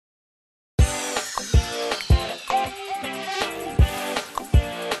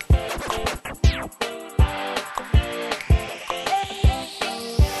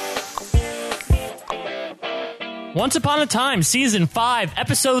Once Upon a Time, Season 5,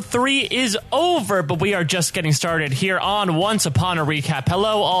 Episode 3 is over, but we are just getting started here on Once Upon a Recap.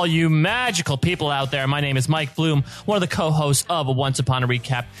 Hello, all you magical people out there. My name is Mike Bloom, one of the co-hosts of Once Upon a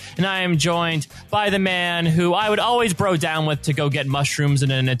Recap, and I am joined by the man who I would always bro down with to go get mushrooms in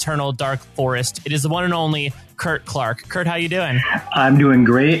an eternal dark forest. It is the one and only Kurt Clark. Kurt, how you doing? I'm doing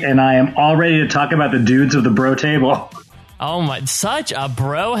great, and I am all ready to talk about the dudes of the bro table. Oh my, such a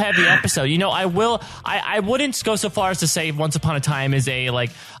bro heavy episode. You know, I wouldn't go so far as to say Once Upon a Time is a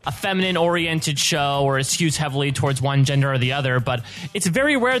feminine oriented show or it skews heavily towards one gender or the other, but it's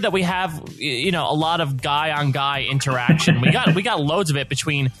very rare that we have, a lot of guy on guy interaction. we got loads of it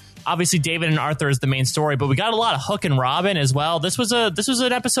between obviously David and Arthur is the main story, but we got a lot of Hook and Robin as well. This was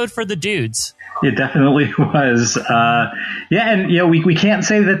an episode for the dudes. It definitely was. We can't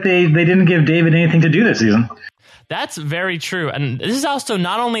say that they didn't give David anything to do this season. That's very true. And this is also,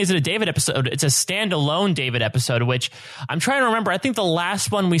 not only is it a David episode, it's a standalone David episode, which I'm trying to remember. I think the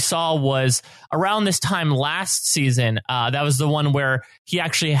last one we saw was around this time last season. That was the one where he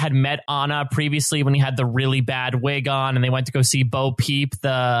actually had met Anna previously when he had the really bad wig on and they went to go see Bo Peep,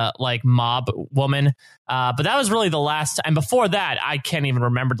 the mob woman. But that was really the last time. Before that, I can't even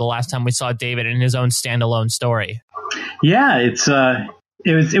remember the last time we saw David in his own standalone story. Yeah, It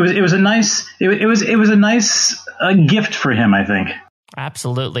was a nice gift for him, I think.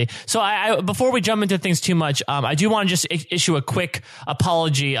 Absolutely. So I before we jump into things too much, I do want to just issue a quick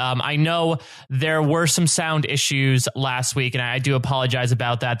apology. I know there were some sound issues last week, and I do apologize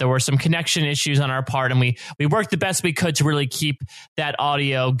about that. There were some connection issues on our part, and we worked the best we could to really keep that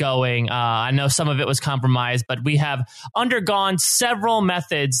audio going. I know some of it was compromised, but we have undergone several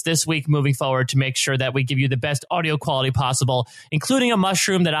methods this week moving forward to make sure that we give you the best audio quality possible, including a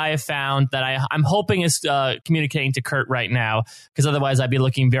mushroom that I have found that I'm hoping is communicating to Kurt right now, because otherwise I'd be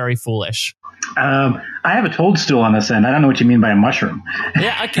looking very foolish. I have a toadstool on this end. I don't know what you mean by a mushroom.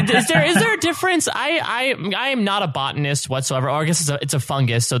 Yeah, is there a difference? I am not a botanist whatsoever. Or I guess it's a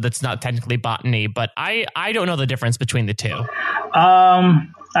fungus, so that's not technically botany. But I don't know the difference between the two.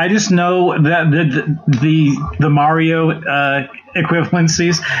 I just know that the Mario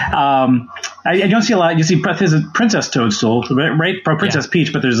equivalencies. I don't see a lot. You see, there's a Princess Toadstool, right? Princess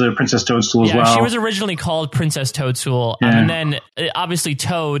Peach, but there's a Princess Toadstool as well. She was originally called Princess Toadstool, and then obviously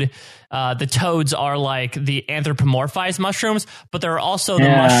Toad. The toads are like the anthropomorphized mushrooms, but there are also the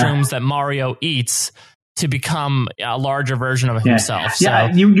mushrooms that Mario eats to become a larger version of himself.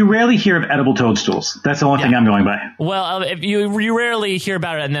 Yeah, so, you rarely hear of edible toadstools. That's the only thing I'm going by. Well, if you rarely hear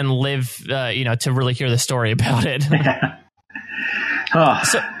about it and then live, to really hear the story about it.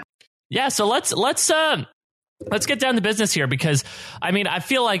 So let's get down to business here, because I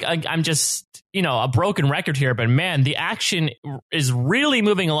feel like I'm just a broken record here, but man, the action is really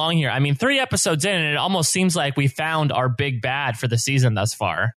moving along here. 3 episodes in, and it almost seems like we found our big bad for the season thus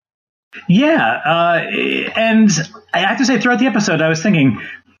far. Yeah, and I have to say, throughout the episode, I was thinking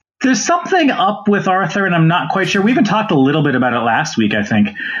there's something up with Arthur, and I'm not quite sure. We even talked a little bit about it last week, I think.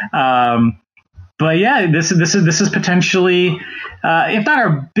 But yeah, this is potentially, if not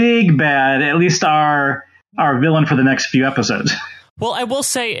our big bad, at least our villain for the next few episodes. Well, I will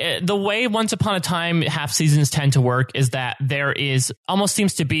say the way Once Upon a Time half seasons tend to work is that there is almost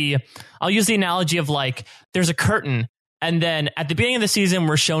seems to be, I'll use the analogy of there's a curtain. And then at the beginning of the season,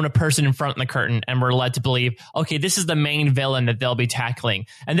 we're shown a person in front of the curtain and we're led to believe, okay, this is the main villain that they'll be tackling.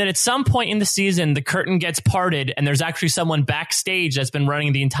 And then at some point in the season, the curtain gets parted and there's actually someone backstage that's been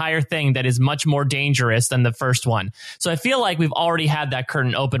running the entire thing that is much more dangerous than the first one. So I feel like we've already had that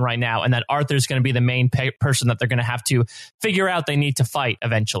curtain open right now, and that Arthur's going to be the main person that they're going to have to figure out they need to fight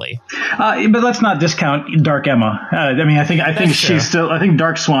eventually. But let's not discount Dark Emma. I think she's still, I think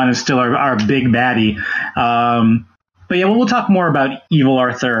Dark Swan is still our big baddie. But yeah, we'll talk more about evil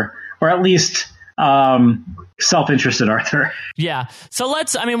Arthur, or at least self-interested Arthur. Yeah. So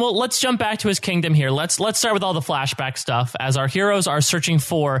let's jump back to his kingdom here. Let's start with all the flashback stuff, as our heroes are searching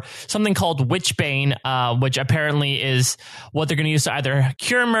for something called Witchbane, which apparently is what they're going to use to either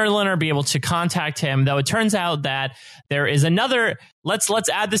cure Merlin or be able to contact him. Though it turns out that there is another. Let's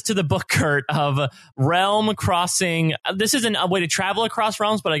add this to the book, Kurt, of realm crossing. This isn't a way to travel across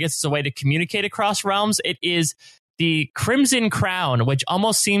realms, but I guess it's a way to communicate across realms. It is the Crimson Crown, which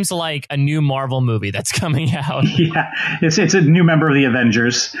almost seems like a new Marvel movie that's coming out. Yeah, it's a new member of the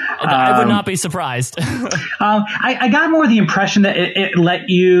Avengers. I would not be surprised. I got more the impression that it let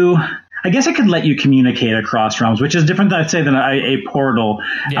you. I guess it could let you communicate across realms, which is different, I'd say, than a portal.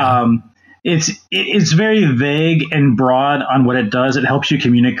 Yeah. It's very vague and broad on what it does. It helps you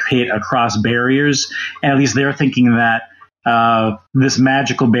communicate across barriers, and at least they're thinking that this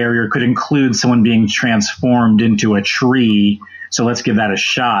magical barrier could include someone being transformed into a tree. So let's give that a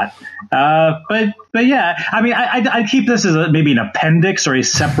shot. But yeah, I mean, I keep this as maybe an appendix or a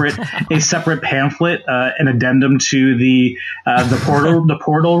separate pamphlet, an addendum to the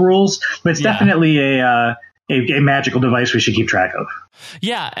portal rules. But it's definitely a magical device we should keep track of.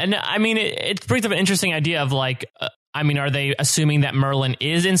 Yeah, and I mean, it brings up an interesting idea of like. I mean, are they assuming that Merlin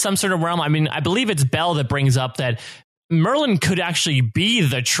is in some sort of realm? I mean, I believe it's Belle that brings up that Merlin could actually be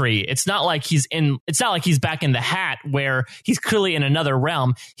the tree. It's not like he's back in the hat where he's clearly in another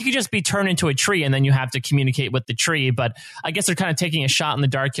realm. He could just be turned into a tree and then you have to communicate with the tree. But I guess they're kind of taking a shot in the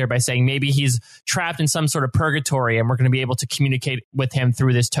dark here by saying maybe he's trapped in some sort of purgatory and we're going to be able to communicate with him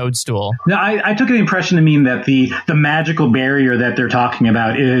through this toadstool. No, I took the impression to mean that the magical barrier that they're talking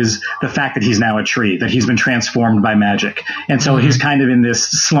about is the fact that he's now a tree, that he's been transformed by magic. And so he's kind of in this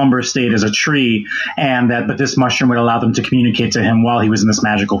slumber state as a tree, but this mushroom would allow them to communicate to him while he was in this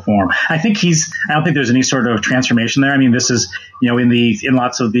magical form. I don't think there's any sort of transformation there. I mean, this is, in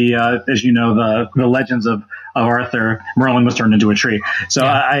lots of the, as you know, the legends of Arthur, Merlin was turned into a tree. So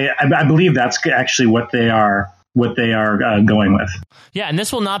yeah. I believe that's actually what they are going with. Yeah, and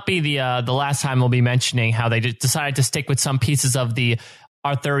this will not be the last time we'll be mentioning how they decided to stick with some pieces of the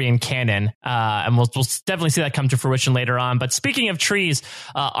Arthurian canon, and we'll definitely see that come to fruition later on. But speaking of trees,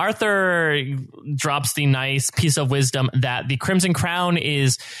 Arthur drops the nice piece of wisdom that the Crimson Crown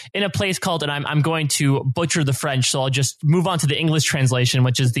is in a place called, and I'm going to butcher the French, so I'll just move on to the English translation,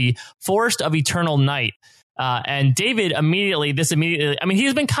 which is the Forest of Eternal Night. And David immediately, I mean,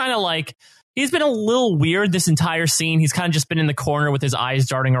 he's been kind of like, he's been a little weird this entire scene. He's kind of just been in the corner with his eyes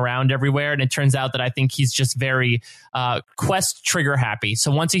darting around everywhere. And it turns out that I think he's just very quest trigger happy.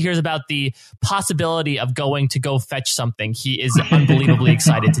 So once he hears about the possibility of going to go fetch something, he is unbelievably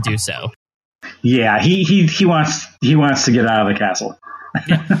excited to do so. Yeah, he wants to get out of the castle.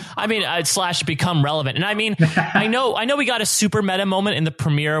 Yeah. I mean, / become relevant. And I mean, I know we got a super meta moment in the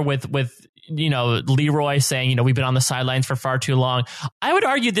premiere with Leroy saying, we've been on the sidelines for far too long. I would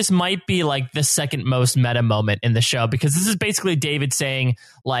argue this might be like the second most meta moment in the show, because this is basically David saying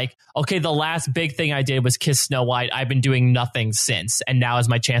like, okay, the last big thing I did was kiss Snow White. I've been doing nothing since, and now is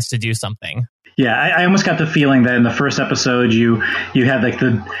my chance to do something. Yeah, I almost got the feeling that in the first episode, you had like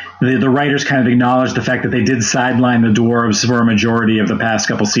the writers kind of acknowledged the fact that they did sideline the dwarves for a majority of the past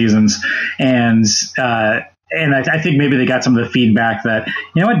couple seasons, and I think maybe they got some of the feedback that,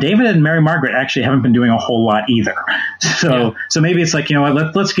 David and Mary Margaret actually haven't been doing a whole lot either. So maybe it's like,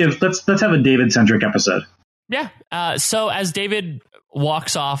 let's have a David centric episode. Yeah. So as David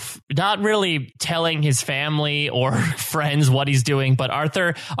walks off, not really telling his family or friends what he's doing, but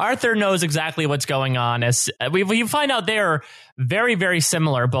Arthur knows exactly what's going on. As we find out, they're very, very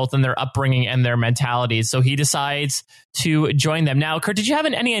similar, both in their upbringing and their mentalities. So he decides to join them. Now, Kurt, did you have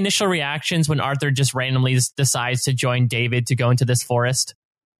any initial reactions when Arthur just randomly decides to join David to go into this forest?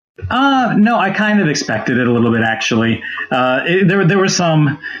 No, I kind of expected it a little bit, actually. There were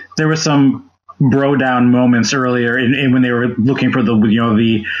some bro down moments earlier in when they were looking for the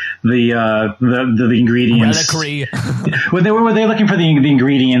ingredients. When they were looking for the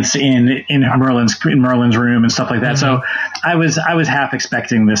ingredients in Merlin's room and stuff like that. Mm-hmm. So I was half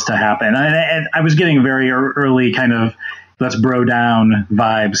expecting this to happen. I was getting very early kind of let's bro down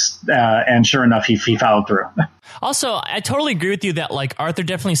vibes, and sure enough, he followed through. Also, I totally agree with you that like Arthur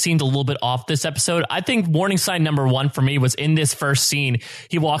definitely seemed a little bit off this episode. I think warning sign number one for me was in this first scene.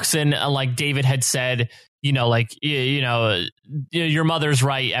 He walks in, like David had said, your mother's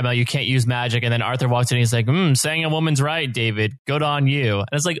right, Emma, you can't use magic. And then Arthur walks in and he's like, saying a woman's right, David, good on you. And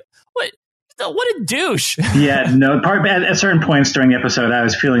it's like, what a douche. Yeah, no, at certain points during the episode, I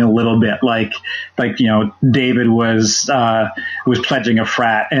was feeling a little bit like David was pledging a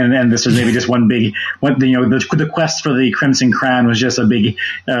frat, and this was maybe just the quest for the Crimson Crown was just a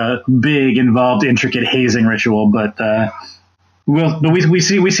big involved intricate hazing ritual, but we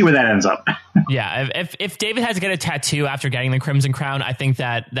see where that ends up. Yeah, if David had to get a tattoo after getting the Crimson Crown, I think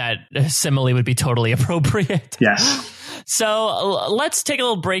that simile would be totally appropriate. Yes. So let's take a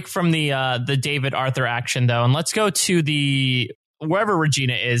little break from the David Arthur action, though, and let's go to wherever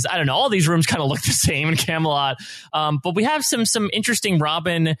Regina is. I don't know. All these rooms kind of look the same in Camelot, but we have some interesting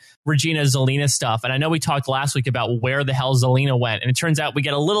Robin, Regina, Zelena stuff. And I know we talked last week about where the hell Zelena went, and it turns out we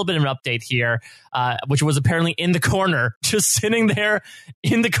get a little bit of an update here, which was apparently in the corner, just sitting there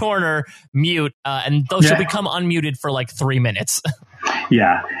in the corner, mute, and though she'll become unmuted for like 3 minutes.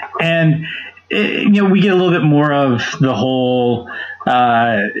 Yeah, and we get a little bit more of the whole.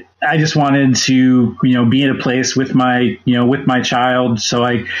 I just wanted to, be in a place with my child,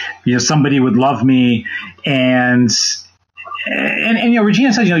 so somebody would love me, and and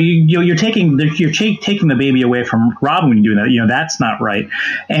Regina says, you're taking the baby away from Robin when you do that. That's not right.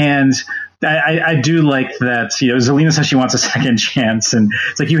 And I do like that. Zelina says she wants a second chance, and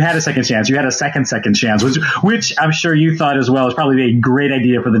it's like, you had a second chance. You had a second chance, which I'm sure you thought as well is probably a great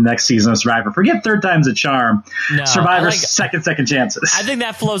idea for the next season of Survivor. Forget third time's a charm. No, Survivor second chances. I think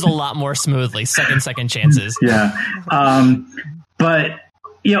that flows a lot more smoothly. Second chances. Yeah. But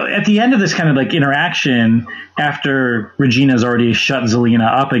at the end of this kind of like interaction, after Regina's already shut Zelina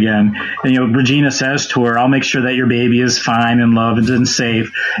up again, and Regina says to her, "I'll make sure that your baby is fine and loved and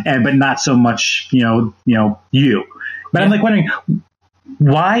safe, but not so much, you." But I'm like wondering,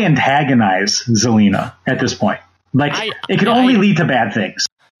 why antagonize Zelina at this point? Like, it could only lead to bad things.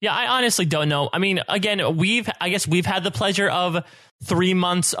 Yeah, I honestly don't know. I mean, again, I guess we've had the pleasure of 3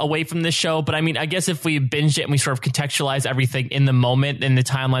 months away from this show, but I mean, I guess if we binged it and we sort of contextualize everything in the moment, in the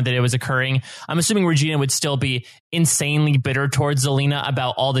timeline that it was occurring, I'm assuming Regina would still be insanely bitter towards Zelina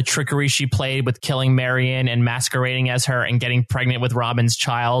about all the trickery she played with killing Marion and masquerading as her and getting pregnant with Robin's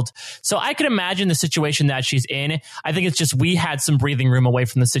child. So I could imagine the situation that she's in. I think it's just we had some breathing room away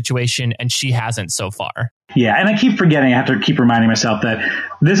from the situation and she hasn't so far. Yeah, and I keep forgetting, I have to keep reminding myself that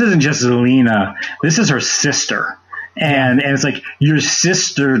this isn't just Zelina, this is her sister. And it's like, your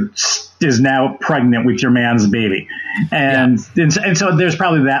sister is now pregnant with your man's baby. And so there's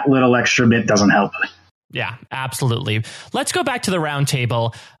probably that little extra bit doesn't help. Yeah, absolutely. Let's go back to the round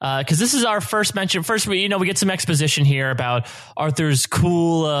table, because this is our first mention. First, we get some exposition here about Arthur's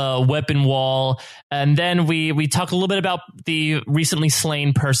cool weapon wall. And then we talk a little bit about the recently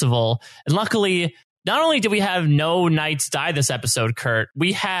slain Percival. And luckily, not only did we have no knights die this episode, Kurt,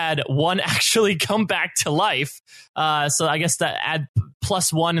 we had one actually come back to life. So I guess that add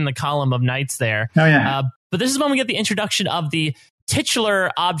 +1 in the column of knights there. Oh, yeah. But this is when we get the introduction of the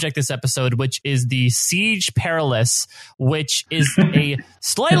titular object this episode, which is the Siege Perilous, which is a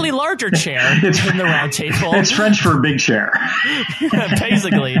slightly larger chair in the round table. It's French for big chair.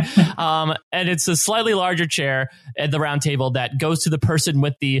 Basically. And it's a slightly larger chair at the round table that goes to the person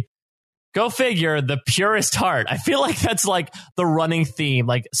with the, go figure, the purest heart. I feel like that's like the running theme.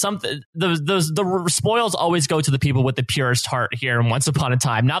 Like the spoils always go to the people with the purest heart here in Once Upon a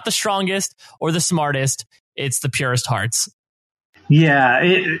Time. Not the strongest or the smartest. It's the purest hearts. Yeah,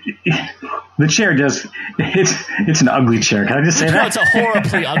 the chair does. It's an ugly chair. Can I just say that? No, it's a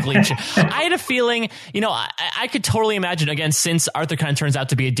horribly ugly chair. I had a feeling, I could totally imagine, again, since Arthur kind of turns out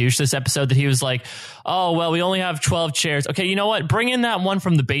to be a douche this episode, that he was like, oh, well, we only have 12 chairs. Okay, you know what? Bring in that one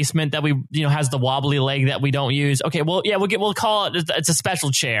from the basement that we, has the wobbly leg that we don't use. Okay, well, yeah, we'll call it. It's a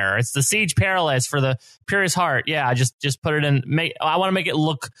special chair. It's the Siege Perilous for the purest heart. Yeah, just put it in. I want to make it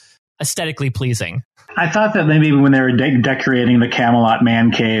look aesthetically pleasing. I thought that maybe when they were decorating the Camelot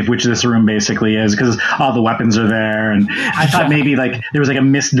man cave, which this room basically is, because all the weapons are there, and I thought maybe like there was like a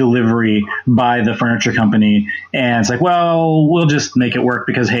misdelivery by the furniture company, and it's like, well, we'll just make it work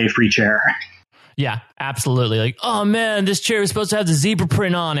because, hey, free chair. Yeah, absolutely. Like, oh man, this chair is supposed to have the zebra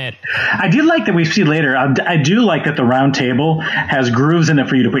print on it. I do like that we see later. I do like that the round table has grooves in it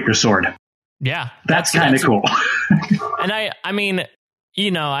for you to put your sword. Yeah, that's kind of cool. And I mean,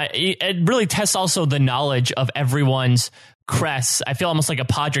 it really tests also the knowledge of everyone's crests. I feel almost like a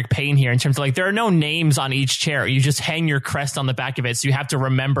Podrick Payne here in terms of like, there are no names on each chair. You just hang your crest on the back of it. So you have to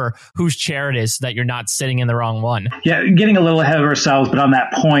remember whose chair it is so that you're not sitting in the wrong one. Yeah, getting a little ahead of ourselves, but on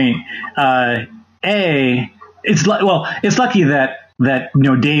that point, it's lucky that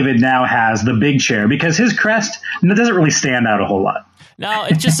David now has the big chair, because his crest doesn't really stand out a whole lot. No,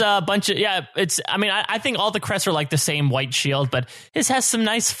 it's just a bunch of, I think all the crests are like the same white shield, but his has some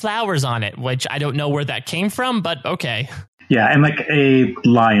nice flowers on it, which I don't know where that came from, but okay. Yeah, and like a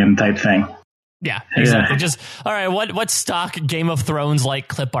lion type thing. Yeah, exactly. Yeah. Just, all right, what stock Game of Thrones like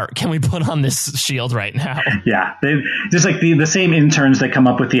clip art can we put on this shield right now? Yeah, just like the same interns that come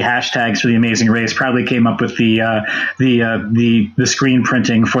up with the hashtags for the Amazing Race probably came up with the screen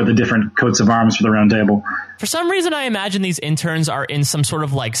printing for the different coats of arms for the round table. For some reason, I imagine these interns are in some sort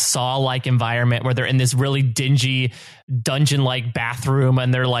of like Saw-like environment where they're in this really dingy dungeon-like bathroom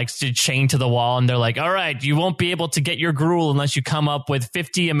and they're like chained to the wall and they're like, all right, you won't be able to get your gruel unless you come up with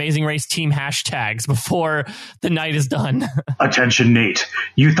 50 Amazing Race team hashtags before the night is done. Attention, Nate.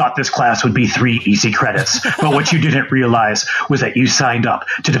 You thought this class would be 3 easy credits, but what you didn't realize was that you signed up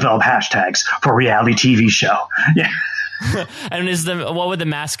to develop hashtags for a reality TV show. Yeah. And what would the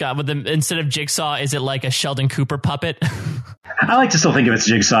mascot instead of Jigsaw, is it like a Sheldon Cooper puppet? I like to still think of it as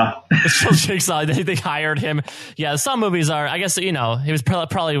Jigsaw. Jigsaw, they hired him. Yeah, some movies are, I guess, he was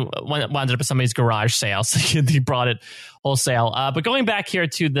probably wound up at somebody's garage sale, so he brought it wholesale. But going back here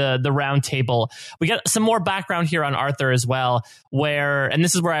to the round table, we got some more background here on Arthur as well, and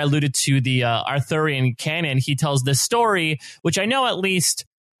this is where I alluded to the Arthurian canon. He tells this story, which I know at least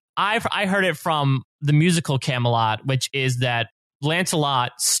I heard it from the musical Camelot, which is that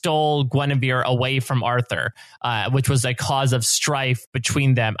Lancelot stole Guinevere away from Arthur, which was a cause of strife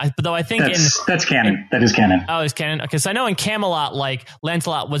between them. Though I think that's canon. That is canon. Oh, it's canon. Okay, so I know in Camelot, like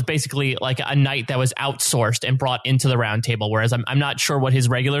Lancelot was basically like a knight that was outsourced and brought into the Round Table, whereas I'm not sure what his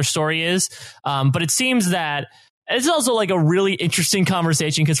regular story is. But it seems that it's also like a really interesting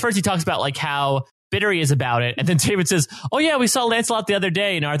conversation, because first he talks about like how bitter he is about it, and then David says, "Oh yeah, we saw Lancelot the other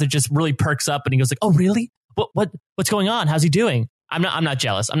day," and Arthur just really perks up and he goes like, "Oh really? What's going on? How's he doing?" I'm not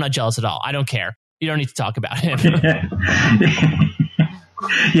jealous. I'm not jealous at all. I don't care. You don't need to talk about him.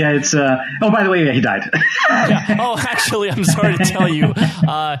 Yeah, it's oh, by the way, yeah, he died. Yeah. Oh, actually, I'm sorry to tell you,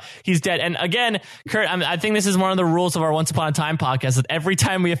 he's dead. And again, Kurt, I think this is one of the rules of our Once Upon a Time podcast, that every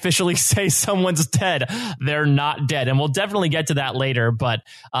time we officially say someone's dead, they're not dead. And we'll definitely get to that later. But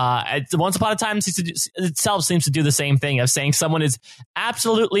Once Upon a Time itself seems to do the same thing of saying someone is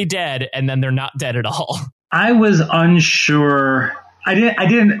absolutely dead and then they're not dead at all. I was unsure. I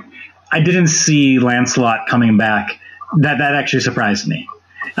didn't see Lancelot coming back. That actually surprised me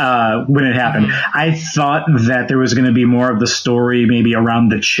when it happened. Mm-hmm. I thought that there was going to be more of the story maybe around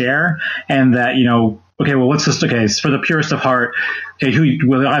the chair, and that, okay, well, what's this? Okay, for the purest of heart. Okay,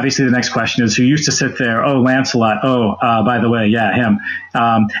 obviously the next question is who used to sit there? Oh, Lancelot. Oh, by the way, yeah, him.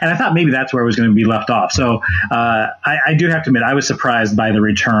 And I thought maybe that's where it was going to be left off. So I do have to admit, I was surprised by the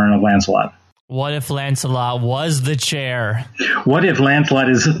return of Lancelot. What if Lancelot was the chair? What if Lancelot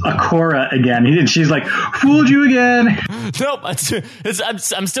is a Cora again? She's like, fooled you again. Nope,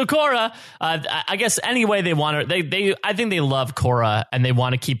 I'm still Cora. I guess any way they want her. I think they love Cora and they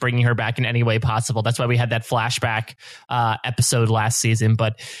want to keep bringing her back in any way possible. That's why we had that flashback episode last season.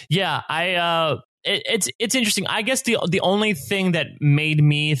 But yeah, It's interesting. I guess the only thing that made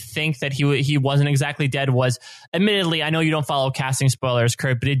me think that he wasn't exactly dead was, admittedly, I know you don't follow casting spoilers,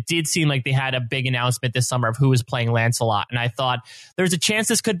 Kurt, but it did seem like they had a big announcement this summer of who was playing Lancelot, and I thought there's a chance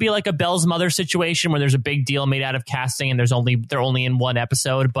this could be like a Belle's Mother situation where there's a big deal made out of casting and they're only in one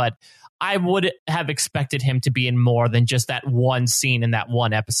episode, but I would have expected him to be in more than just that one scene in that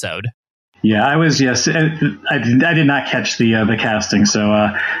one episode. Yeah, I was. Yes, I did not catch the casting,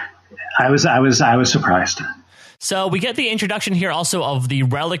 so. I was surprised. So we get the introduction here also of the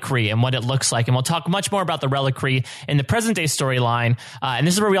reliquary and what it looks like. And we'll talk much more about the reliquary in the present day storyline. And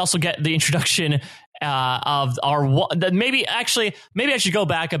this is where we also get the introduction of maybe I should go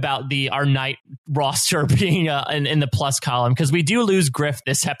back about our knight roster being in the plus column, because we do lose Griff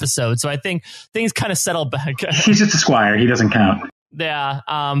this episode. So I think things kind of settle back. He's just a squire. He doesn't count. Yeah,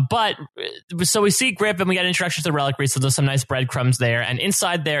 but so we see Griff and we get introduction to the reliquary, so there's some nice breadcrumbs there, and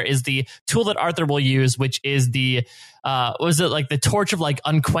inside there is the tool that Arthur will use, which is the was it like the torch of like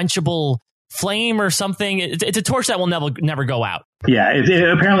unquenchable flame or something? It's a torch that will never go out. Yeah,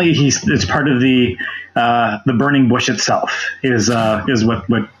 apparently it's part of the burning bush itself is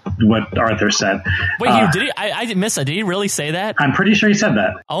what Arthur said. Wait, did he? I didn't miss that. Did he really say that? I'm pretty sure he said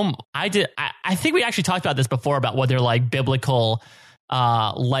that. I did. I think we actually talked about this before about whether like biblical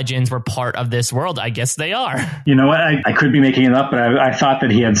legends were part of this world. I guess they are. You know what? I could be making it up, but I thought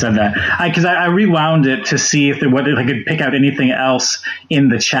that he had said that. Because I rewound it to see if I could pick out anything else in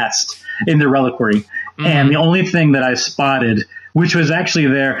the chest, in the reliquary. Mm-hmm. And the only thing that I spotted, which was actually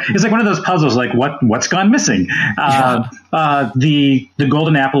there, it's like one of those puzzles, like what's gone missing? The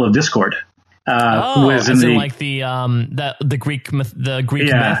golden apple of discord. Was in the Greek myth,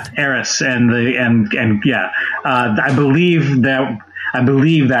 myth. Eris and I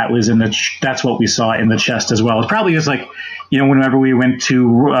believe that was that's what we saw in the chest as well. It's probably just like, whenever we went to,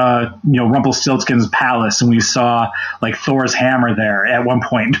 Rumpelstiltskin's palace and we saw like Thor's hammer there at one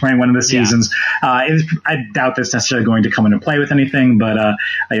point during one of the seasons. I doubt that's necessarily going to come into play with anything, but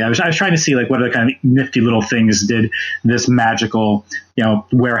I was trying to see like what other kind of nifty little things did this magical,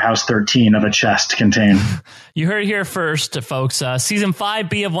 Warehouse 13 of a chest contain. You heard it here first, folks. Season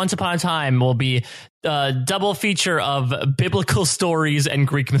 5B of Once Upon a Time will be a double feature of biblical stories and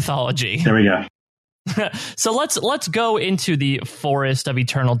Greek mythology. There we go. So let's go into the Forest of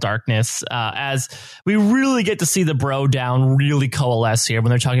Eternal Darkness as we really get to see the bro down really coalesce here when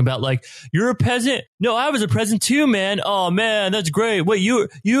they're talking about like, you're a peasant. No, I was a peasant too, man. Oh man, that's great. Wait, you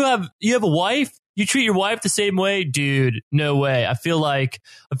have a wife? You treat your wife the same way, dude. No way. I feel like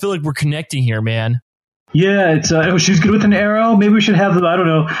we're connecting here, man. Yeah, it's she's good with an arrow. Maybe we should have them. I don't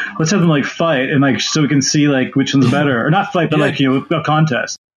know. Let's have them like fight and like so we can see like which one's better, or not fight, but like a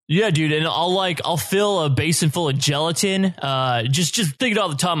contest. Yeah, dude, and I'll fill a basin full of gelatin. Just thinking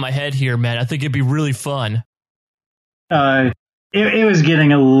off the top of my head here, man. I think it'd be really fun. It was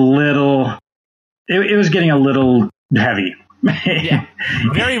getting a little. It was getting a little heavy. Yeah,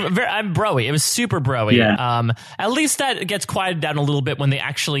 very, very. I'm broy. It was super broy. Yeah. At least that gets quieted down a little bit when they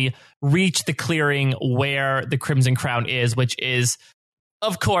actually reach the clearing where the Crimson Crown is, which is,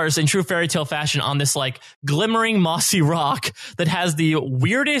 of course, in true fairy tale fashion, on this like glimmering mossy rock that has the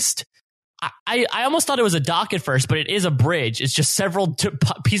weirdest. I almost thought it was a dock at first, but it is a bridge. It's just several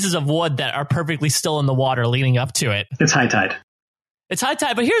pieces of wood that are perfectly still in the water leading up to it. It's high tide. It's high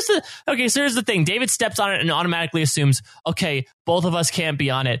tide, but here's the thing. David steps on it and automatically assumes, okay, both of us can't be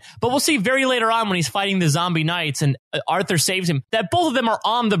on it. But we'll see very later on when he's fighting the zombie knights and Arthur saves him that both of them are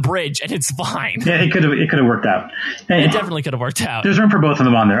on the bridge and it's fine. Yeah, it could have worked out. It definitely could have worked out. There's room for both of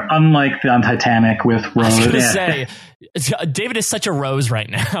them on there, unlike on Titanic with Rose. I was going to say, David is such a Rose right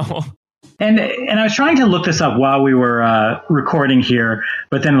now. And I was trying to look this up while we were recording here,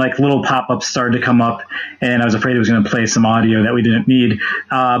 but then like little pop-ups started to come up, and I was afraid it was going to play some audio that we didn't need.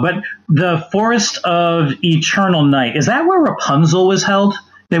 But the Forest of Eternal Night, is that where Rapunzel was held?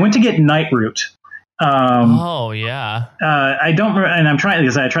 They went to get Nightroot. Oh yeah. I don't remember, and I'm trying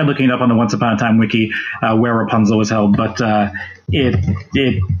because I tried looking it up on the Once Upon a Time wiki where Rapunzel was held, but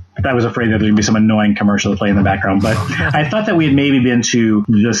I was afraid that there'd be some annoying commercial to play in the background. But I thought that we had maybe been to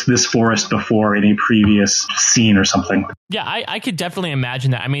this forest before in a previous scene or something. Yeah, I could definitely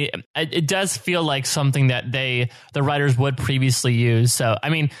imagine that. I mean, it does feel like something that the writers would previously use. So, I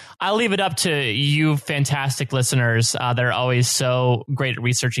mean, I'll leave it up to you fantastic listeners that are always so great at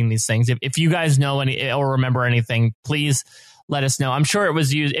researching these things. If you guys know any or remember anything, please let us know. I'm sure it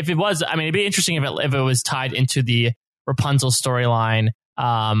was used. If it was, I mean, it'd be interesting if it was tied into the Rapunzel storyline.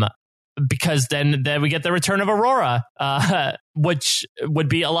 Because then we get the return of Aurora, which would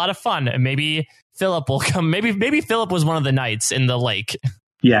be a lot of fun. And maybe Philip will come. Maybe Philip was one of the knights in the lake.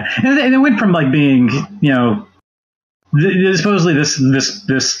 Yeah, and it went from like being, supposedly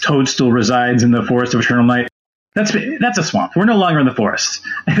this toadstool resides in the Forest of Eternal Night. That's a swamp. We're no longer in the forest.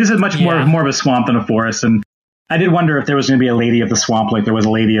 This is much more of a swamp than a forest. And I did wonder if there was going to be a lady of the swamp like there was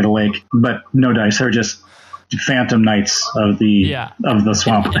a lady of the lake, but no dice. They're just phantom knights of the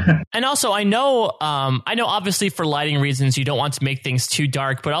swamp. And also I know obviously for lighting reasons you don't want to make things too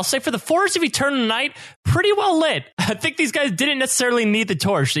dark, but I'll say for the Forest of Eternal Night, pretty well lit. I think these guys didn't necessarily need the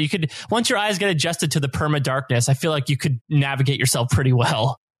torch, so you could, once your eyes get adjusted to the perma darkness, I feel like you could navigate yourself pretty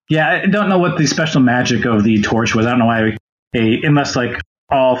well. Yeah, I don't know what the special magic of the torch was. I don't know why unless like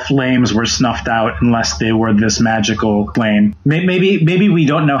all flames were snuffed out unless they were this magical flame. Maybe we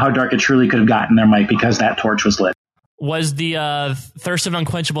don't know how dark it truly could have gotten there, Mike, because that torch was lit. Was the Thirst of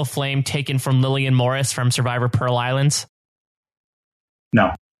Unquenchable Flame taken from Lillian Morris from Survivor Pearl Islands?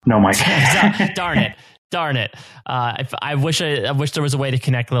 No, Mike. Darn it. I wish there was a way to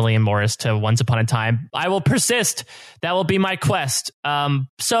connect Lillian Morris to Once Upon a Time. I will persist. That will be my quest.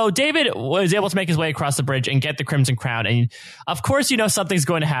 So David was able to make his way across the bridge and get the Crimson Crown. And of course, something's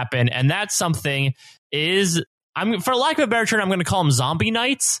going to happen. And that something is, for lack of a better term, I'm going to call them zombie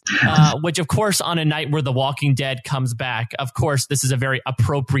knights, which of course on a night where the Walking Dead comes back, of course, this is a very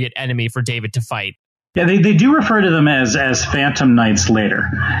appropriate enemy for David to fight. Yeah, they do refer to them as Phantom Knights later.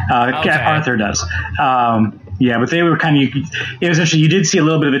 Okay. Arthur does. But they were kind of, it was interesting. You did see a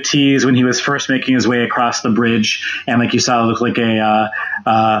little bit of a tease when he was first making his way across the bridge, and like you saw, it looked like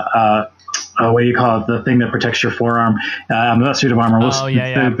what do you call it? The thing that protects your forearm, the suit of armor.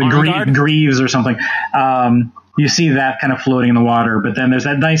 The greaves or something. You see that kind of floating in the water, but then there's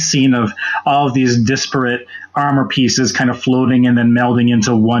that nice scene of all of these disparate armor pieces kind of floating and then melding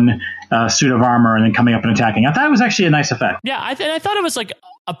into one suit of armor and then coming up and attacking. I thought it was actually a nice effect. Yeah, I thought it was like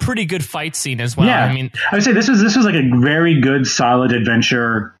a pretty good fight scene as well. Yeah, I mean, I would say this was like a very good, solid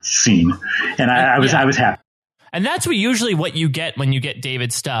adventure scene, and I was happy. And that's usually what you get when you get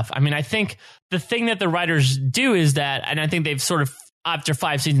David's stuff. I mean, I think the thing that the writers do is that, and I think they've sort of, after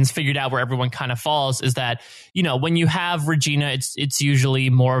 5 seasons, figured out where everyone kind of falls, is that, when you have Regina, it's usually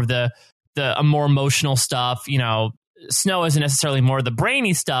more of the more emotional stuff. Snow isn't necessarily more of the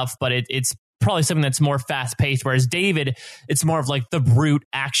brainy stuff, but it's probably something that's more fast paced. Whereas David, it's more of like the brute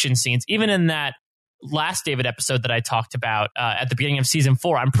action scenes. Even in that last David episode that I talked about at the beginning of season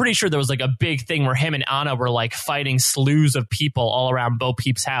 4, I'm pretty sure there was like a big thing where him and Anna were like fighting slews of people all around Bo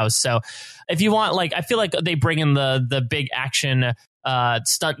Peep's house. So if you want, like, I feel like they bring in the big action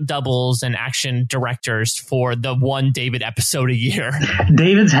stunt doubles and action directors for the one David episode a year.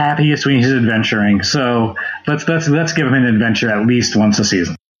 David's happiest when he's adventuring, so let's give him an adventure at least once a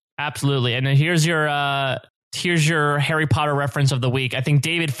season. Absolutely. And then here's your Harry Potter reference of the week. I think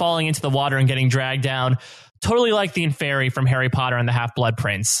David falling into the water and getting dragged down, totally like the Inferi from Harry Potter and the Half-Blood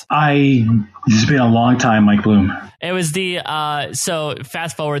Prince. It's been a long time, Mike Bloom. It was so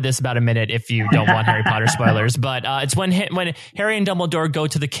fast forward this about a minute if you don't want Harry Potter spoilers, but it's when Harry and Dumbledore go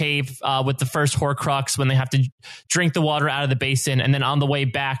to the cave with the first Horcrux, when they have to drink the water out of the basin, and then on the way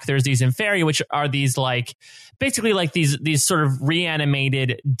back there's these Inferi, which are these basically these sort of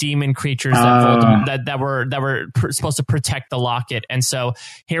reanimated demon creatures that were supposed to protect the locket. And so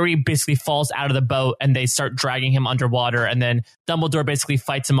Harry basically falls out of the boat and they start dragging him underwater, and then Dumbledore basically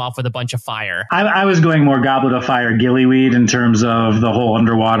fights him off with a bunch of fire. I was going more Goblet of Fire, Gillyweed in terms of the whole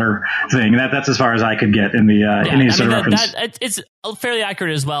underwater thing. That's as far as I could get in the sort of reference. It's fairly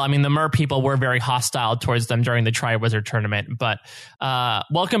accurate as well. I mean, the Mer people were very hostile towards them during the Triwizard Tournament, but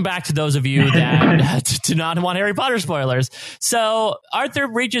welcome back to those of you that do not want Harry Potter spoilers. So Arthur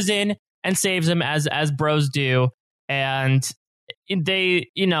reaches in and saves him as bros do, and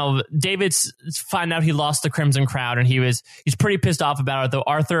David's find out he lost the Crimson Crown, and he's pretty pissed off about it, though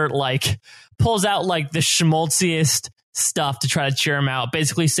Arthur pulls out the schmaltziest stuff to try to cheer him out,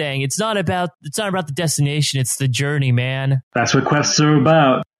 basically saying it's not about the destination, it's the journey, man. That's what quests are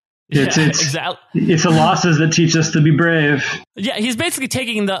about. Exactly. It's the losses that teach us to be brave. Yeah, he's basically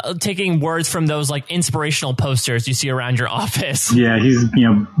taking words from those inspirational posters you see around your office. Yeah, he's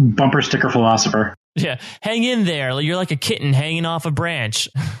bumper sticker philosopher. Yeah, hang in there. You're like a kitten hanging off a branch.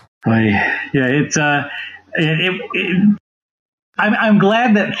 Yeah, it's I'm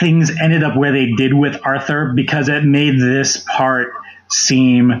glad that things ended up where they did with Arthur, because it made this part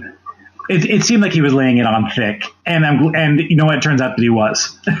seem. It seemed like he was laying it on thick, and it turns out that he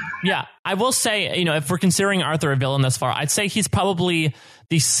was. Yeah, I will say, if we're considering Arthur a villain thus far, I'd say he's probably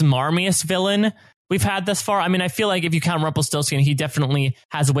the smarmiest villain we've had thus far. I mean, I feel like if you count Rumpelstiltskin, he definitely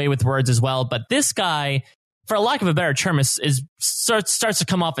has a way with words as well. But this guy, for lack of a better term, starts to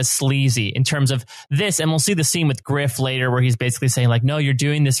come off as sleazy in terms of this. And we'll see the scene with Griff later where he's basically saying no, you're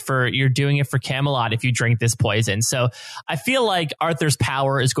doing it for Camelot if you drink this poison. So I feel like Arthur's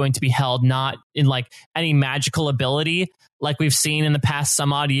power is going to be held not in any magical ability like we've seen in the past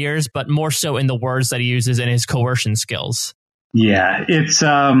some odd years, but more so in the words that he uses and his coercion skills. Yeah, it's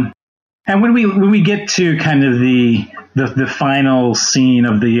and when we get to kind of the final scene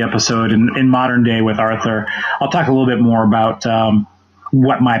of the episode in modern day with Arthur, I'll talk a little bit more about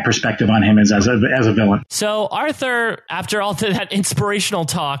what my perspective on him is as a villain. So Arthur, after all that inspirational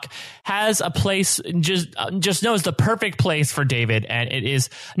talk, has a place, just knows the perfect place for David, and it is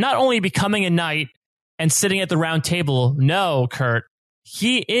not only becoming a knight and sitting at the round table. No, Kurt,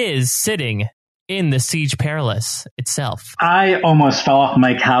 he is sitting in the Siege Perilous itself. I almost fell off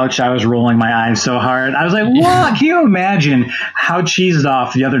my couch. I was rolling my eyes so hard. I was like, "Wow! Can you imagine how cheesed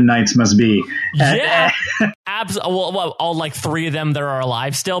off the other knights must be?" Yeah, absolutely. Well, all three of them that are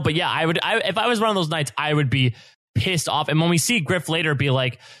alive still. But yeah, I would. If I was one of those knights, I would be pissed off. And when we see Griff later be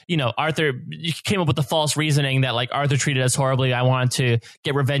Arthur, you came up with the false reasoning that Arthur treated us horribly, I wanted to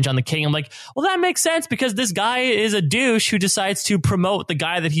get revenge on the king. I'm like, well, that makes sense, because this guy is a douche who decides to promote the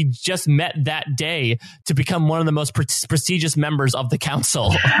guy that he just met that day to become one of the most prestigious members of the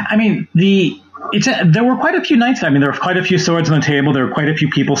council. I mean, there were quite a few knights. I mean, there were quite a few swords on the table. There were quite a few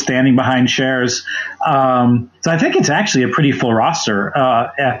people standing behind chairs. So I think it's actually a pretty full roster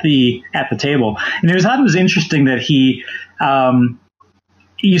at the table. And I thought it was interesting that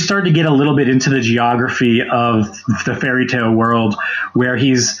you start to get a little bit into the geography of the fairy tale world, where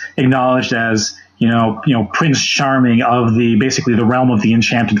he's acknowledged as Prince Charming of basically the realm of the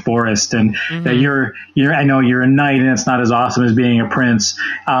Enchanted Forest, and that I know you're a knight and it's not as awesome as being a prince.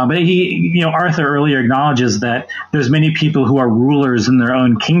 But Arthur earlier acknowledges that there's many people who are rulers in their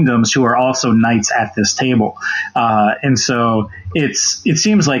own kingdoms who are also knights at this table. And so it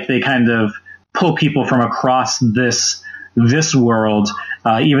seems like they kind of pull people from across this world,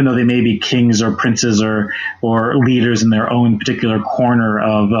 even though they may be kings or princes or leaders in their own particular corner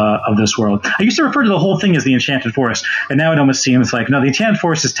of this world. I used to refer to the whole thing as the Enchanted Forest, and now it almost seems like, no, the Enchanted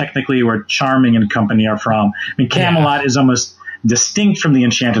Forest is technically where Charming and company are from. I mean, Camelot is almost distinct from the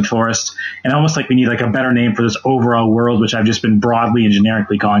Enchanted Forest, and almost like we need a better name for this overall world, which I've just been broadly and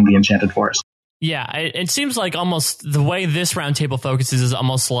generically calling the Enchanted Forest. Yeah, it seems like almost the way this roundtable focuses is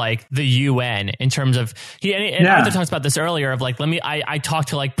almost like the UN in terms of Arthur talks about this earlier of like, I talk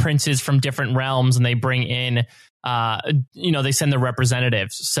to like princes from different realms and they bring in, they send the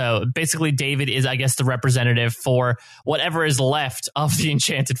representatives. So basically David is, I guess, the representative for whatever is left of the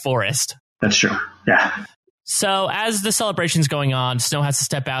Enchanted Forest. That's true. Yeah. So as the celebration's going on, Snow has to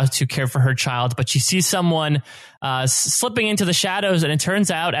step out to care for her child, but she sees someone slipping into the shadows, and it turns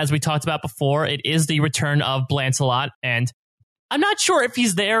out, as we talked about before, it is the return of Blancelot, and I'm not sure if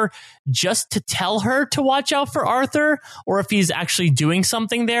he's there just to tell her to watch out for Arthur or if he's actually doing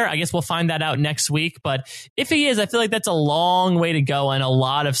something there. I guess we'll find that out next week. But if he is, I feel like that's a long way to go and a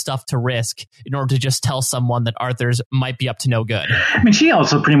lot of stuff to risk in order to just tell someone that Arthur's might be up to no good. I mean, she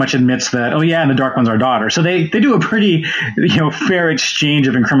also pretty much admits that, oh, yeah, and the Dark One's our daughter. So they do a pretty, fair exchange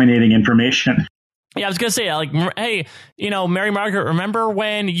of incriminating information. Yeah, I was going to say, like, hey, Mary Margaret, remember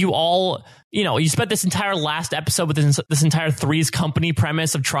when you all, you spent this entire last episode with this entire Three's Company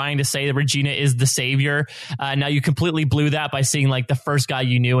premise of trying to say that Regina is the savior. Now you completely blew that by seeing like the first guy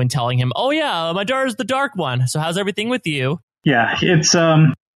you knew and telling him, oh, yeah, my daughter's the Dark One. So how's everything with you? Yeah, it's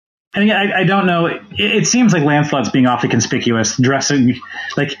I don't know. It seems like Lancelot's being awfully conspicuous, dressing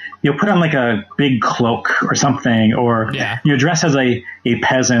like put on like a big cloak or something, or dress as a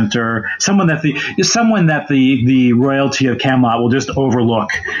peasant or someone that the royalty of Camelot will just overlook.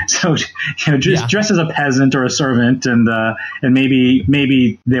 So dress as a peasant or a servant, and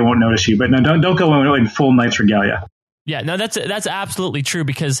maybe they won't notice you. But no, don't go in full knight's regalia. Yeah, no, that's absolutely true,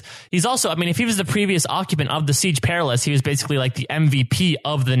 because he's also, I mean, if he was the previous occupant of the Siege Perilous, he was basically like the MVP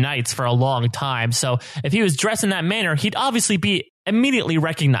of the knights for a long time. So if he was dressed in that manner, he'd obviously be immediately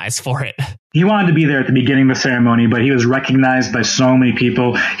recognized for it. He wanted to be there at the beginning of the ceremony, but he was recognized by so many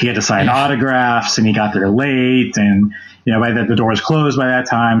people. He had to sign autographs, and he got there late, and the door was closed by that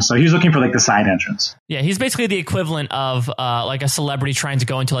time. So he was looking for like the side entrance. Yeah, he's basically the equivalent of like a celebrity trying to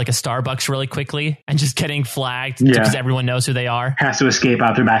go into like a Starbucks really quickly and just getting flagged because everyone knows who they are. Has to escape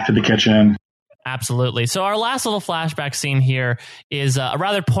out there back to the kitchen. Absolutely. So our last little flashback scene here is a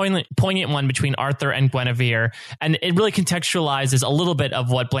rather poignant one between Arthur and Guinevere. And it really contextualizes a little bit of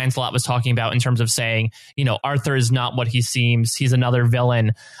what Blancelot was talking about in terms of saying, Arthur is not what he seems. He's another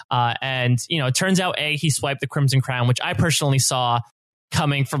villain. And it turns out, he swiped the Crimson Crown, which I personally saw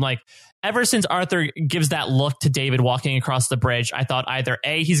coming from like, ever since Arthur gives that look to David walking across the bridge, I thought either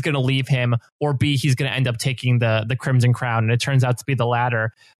A, he's going to leave him, or B, he's going to end up taking the Crimson Crown. And it turns out to be the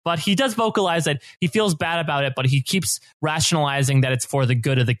latter. But he does vocalize that he feels bad about it, but he keeps rationalizing that it's for the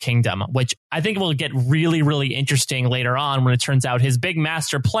good of the kingdom, which I think will get really, really interesting later on when it turns out his big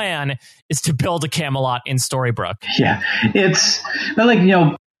master plan is to build a Camelot in Storybrooke. Yeah, it's like,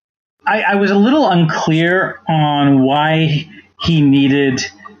 I was a little unclear on why he needed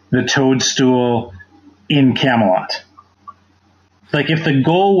the toadstool in Camelot. Like, if the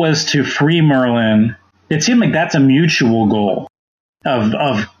goal was to free Merlin, it seemed like that's a mutual goal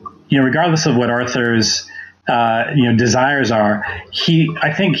of regardless of what Arthur's desires are.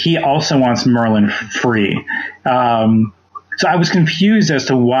 I think he also wants Merlin free. So I was confused as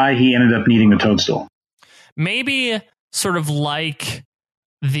to why he ended up needing the toadstool. Maybe sort of like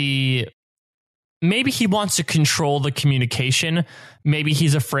maybe he wants to control the communication. Maybe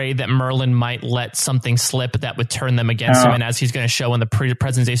he's afraid that Merlin might let something slip that would turn them against him. And as he's going to show in the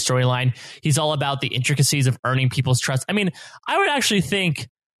present day storyline, he's all about the intricacies of earning people's trust. I mean, I would actually think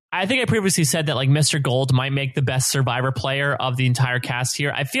I previously said that like Mr. Gold might make the best survivor player of the entire cast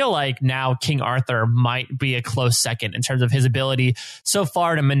here. I feel like now King Arthur might be a close second in terms of his ability so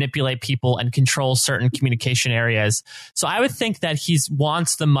far to manipulate people and control certain communication areas. So I would think that he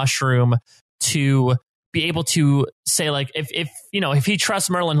wants the mushroom to be able to say, like, if he trusts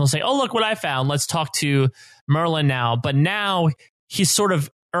Merlin, he'll say, oh, look what I found. Let's talk to Merlin now. But now he's sort of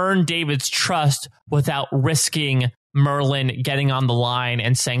earned David's trust without risking Merlin getting on the line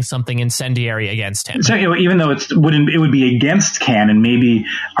and saying something incendiary against him. So, even though it would be against canon, maybe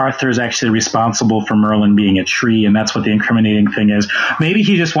Arthur's actually responsible for Merlin being a tree, and that's what the incriminating thing is. Maybe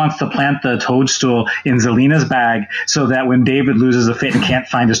he just wants to plant the toadstool in Zelina's bag so that when David loses a fit and can't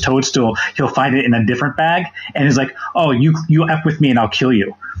find his toadstool, he'll find it in a different bag, and he's like, oh, you F with me and I'll kill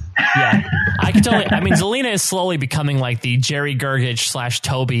you. Yeah, I can totally. I mean, Zelina is slowly becoming like the Jerry Gergich /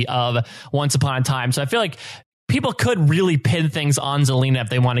 Toby of Once Upon a Time. So I feel like people could really pin things on Zelina if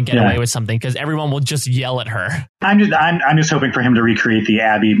they want to get away with something, because everyone will just yell at her. I'm just hoping for him to recreate the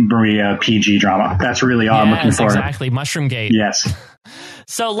Abby Maria PG drama. That's really all I'm looking for. Exactly. Mushroom Gate. Yes.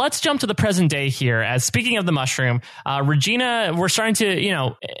 So let's jump to the present day here. As speaking of the mushroom, Regina, we're starting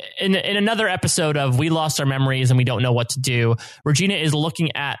to, in another episode of We Lost Our Memories and We Don't Know What to Do, Regina is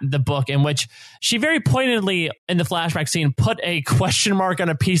looking at the book in which she very pointedly in the flashback scene put a question mark on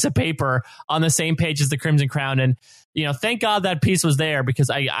a piece of paper on the same page as the Crimson Crown. And thank God that piece was there, because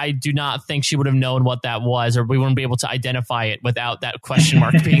I do not think she would have known what that was, or we wouldn't be able to identify it without that question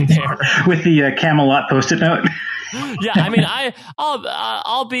mark being there. With the Camelot Post-it note. Yeah, I mean,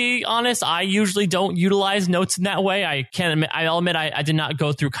 I'll be honest. I usually don't utilize notes in that way. I'll admit I did not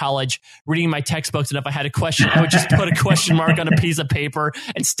go through college reading my textbooks, and if I had a question, I would just put a question mark on a piece of paper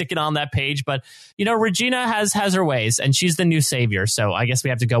and stick it on that page. But Regina has her ways, and she's the new savior. So I guess we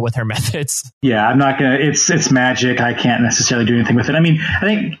have to go with her methods. Yeah, I'm not gonna. It's magic. I can't necessarily do anything with it. I mean, I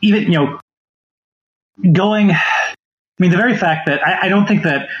think even going. I mean, the very fact that I don't think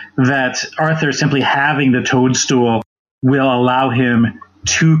that Arthur simply having the toadstool will allow him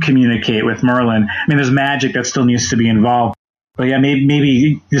to communicate with Merlin. I mean, there's magic that still needs to be involved. But yeah,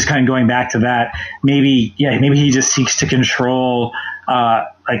 maybe just kind of going back to that, maybe he just seeks to control.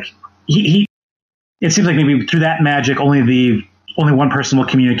 It seems like maybe through that magic, only one person will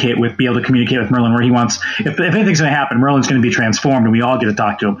be able to communicate with Merlin, where he wants. If anything's going to happen, Merlin's going to be transformed, and we all get to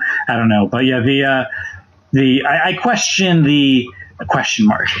talk to him. I don't know, but yeah, I question the question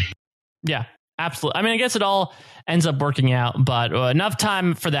mark. Yeah, absolutely. I mean, I guess it all ends up working out, but enough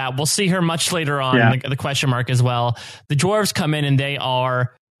time for that. We'll see her much later on, yeah. the question mark as well. The dwarves come in and they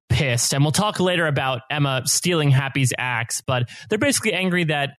are pissed. And we'll talk later about Emma stealing Happy's axe, but they're basically angry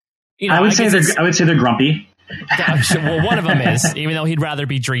that, I would say they're grumpy. Well, one of them is, even though he'd rather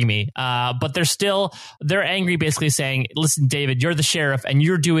be dreamy. But they're angry, basically saying, listen, David, you're the sheriff and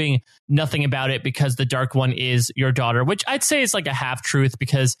you're doing nothing about it because the Dark One is your daughter, which I'd say is like a half truth,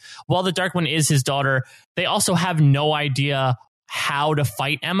 because while the Dark One is his daughter, they also have no idea how to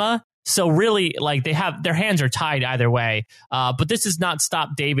fight Emma. So really, like, their hands are tied either way. But this does not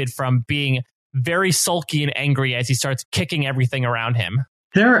stop David from being very sulky and angry as he starts kicking everything around him.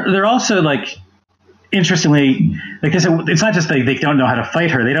 They're also like, interestingly, like this, it's not just they don't know how to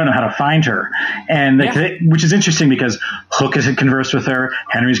fight her; they don't know how to find her, and which is interesting because Hook has conversed with her,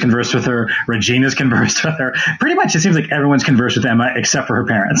 Henry's conversed with her, Regina's conversed with her. Pretty much, it seems like everyone's conversed with Emma except for her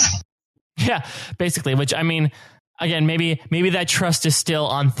parents. Yeah, basically. Which, I mean, again, maybe that trust is still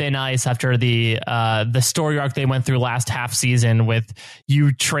on thin ice after the story arc they went through last half season with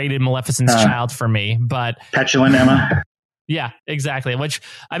you traded Maleficent's child for me, but petulant Emma. Yeah, exactly. Which,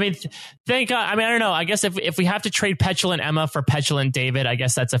 I mean, thank God. I mean, I don't know. I guess if we have to trade petulant Emma for petulant David, I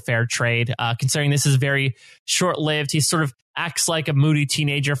guess that's a fair trade, considering this is very short-lived. He sort of acts like a moody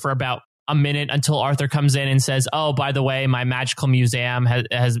teenager for about a minute until Arthur comes in and says, oh, by the way, my magical museum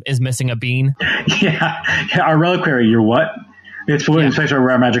is missing a bean. Yeah, our reliquary, you're what? It's a place where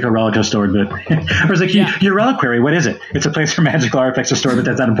our magical relics are stored, but or it's like your reliquary. What is it? It's a place where magical artifacts are stored, but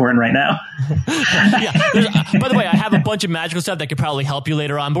that's not important right now. By the way, I have a bunch of magical stuff that could probably help you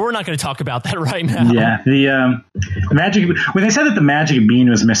later on, but we're not going to talk about that right now. Yeah, the magic. When they said that the magic bean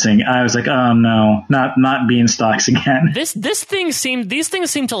was missing, I was like, oh no, not beanstalks again. These things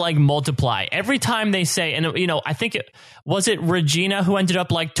seem to like multiply every time they say, and I think was it Regina who ended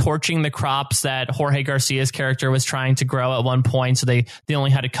up like torching the crops that Jorge Garcia's character was trying to grow at one point, so they only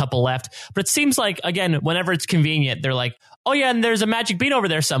had a couple left. But it seems like, again, whenever it's convenient, they're like, oh yeah, and there's a magic bean over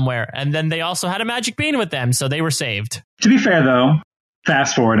there somewhere, and then they also had a magic bean with them, so they were saved. To be fair, though,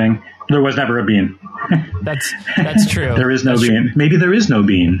 fast forwarding, there was never a bean. That's true. There is no bean. True. Maybe there is no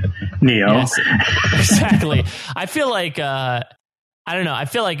bean, Neo. Yes, exactly. I feel like I don't know. I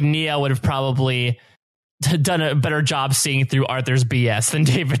feel like Neo would have probably done a better job seeing through Arthur's BS than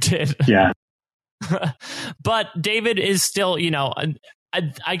David did. Yeah. But David is still,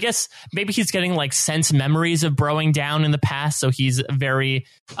 I guess maybe he's getting like sense memories of Broing Down in the past, so he's very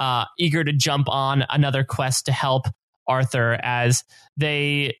eager to jump on another quest to help Arthur as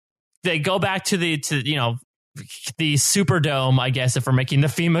they go back to the Superdome, I guess, if we're making the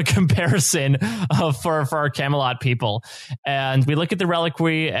FEMA comparison for our Camelot people. And we look at the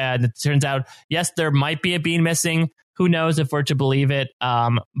reliquary, and it turns out, yes, there might be a bean missing. Who knows if we're to believe it?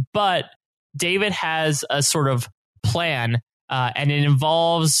 But David has a sort of plan, and it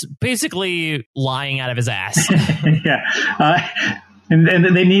involves basically lying out of his ass. Yeah. And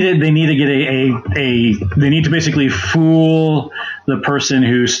they need to basically fool the person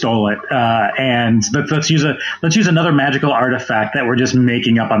who stole it. And let's use another magical artifact that we're just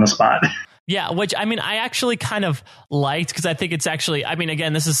making up on the spot. Yeah, which I mean, I actually kind of liked because I think it's actually, I mean,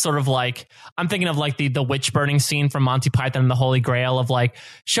 again, this is sort of like, I'm thinking of like the witch burning scene from Monty Python and the Holy Grail of like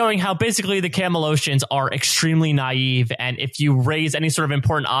showing how basically the Camelosians are extremely naive. And if you raise any sort of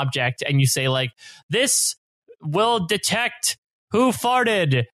important object and you say like, this will detect who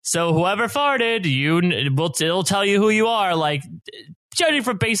farted. So whoever farted, it'll tell you who you are. Like, judging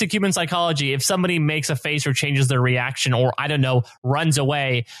from basic human psychology, if somebody makes a face or changes their reaction or, I don't know, runs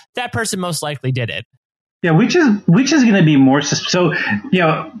away, that person most likely did it. Yeah, which is going to be more so.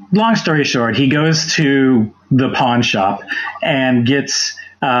 Long story short, he goes to the pawn shop and gets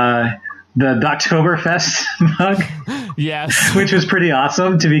the Doktoberfest mug. Yes, which was pretty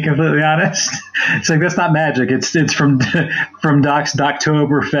awesome, to be completely honest. It's like, that's not magic. It's from Doc's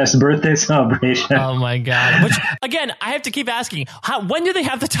Doktoberfest birthday celebration. Oh my god! Which again, I have to keep asking: when do they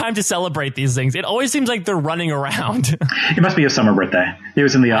have the time to celebrate these things? It always seems like they're running around. It must be a summer birthday. It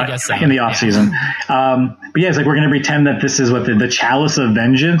was in the off season. But yeah, it's like, we're going to pretend that this is what the Chalice of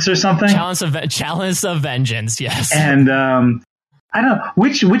Vengeance or something. Chalice of Vengeance. Yes. And I don't know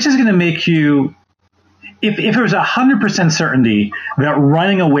which is going to make you. If there was 100% certainty that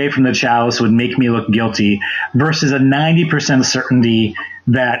running away from the chalice would make me look guilty versus a 90% certainty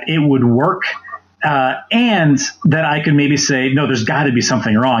that it would work, and that I could maybe say, no, there's got to be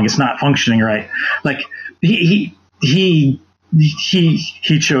something wrong. It's not functioning right. Like he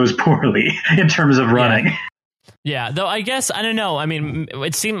chose poorly in terms of running. Yeah. Yeah, though I guess, I don't know. I mean,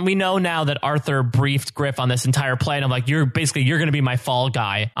 it seemed we know now that Arthur briefed Griff on this entire plan of like, you're going to be my fall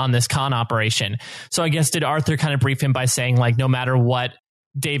guy on this con operation. So I guess, did Arthur kind of brief him by saying like, no matter what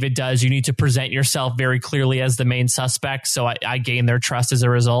David does, you need to present yourself very clearly as the main suspect. So I gain their trust as a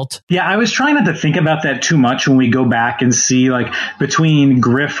result. Yeah, I was trying not to think about that too much when we go back and see like between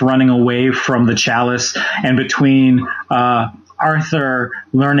Griff running away from the chalice and between Arthur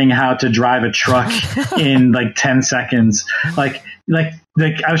learning how to drive a truck in like 10 seconds. Like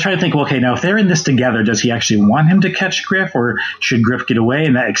I was trying to think, well, okay, now if they're in this together, does he actually want him to catch Griff, or should Griff get away?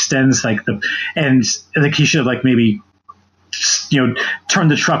 And that extends like and like he should have like maybe,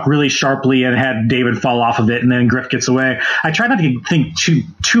 turned the truck really sharply and had David fall off of it, and then Griff gets away. I try not to think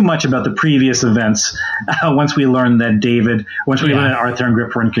too much about the previous events once we learned that Arthur and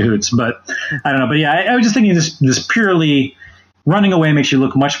Griff were in cahoots. But I don't know. But yeah, I was just thinking this purely. Running away makes you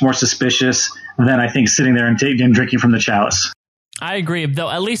look much more suspicious than I think sitting there and drinking from the chalice. I agree,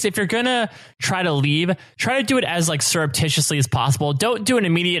 though. At least if you're gonna try to leave, try to do it as like surreptitiously as possible. Don't do an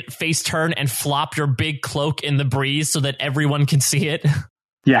immediate face turn and flop your big cloak in the breeze so that everyone can see it.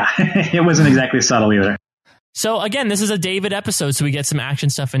 Yeah, it wasn't exactly subtle either. So again, this is a David episode, so we get some action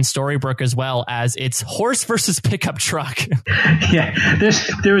stuff in Storybrooke as well, as it's horse versus pickup truck. Yeah,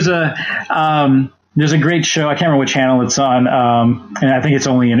 there's a great show. I can't remember what channel it's on, and I think it's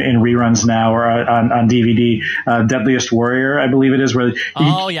only in reruns now or on DVD. Deadliest Warrior, I believe it is.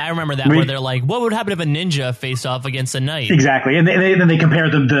 I remember that. Where they're like, what would happen if a ninja faced off against a knight? Exactly, and then they compare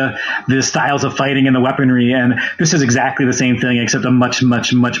the styles of fighting and the weaponry, and this is exactly the same thing, except a much,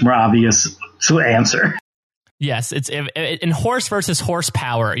 much, much more obvious answer. Yes, it's in horse versus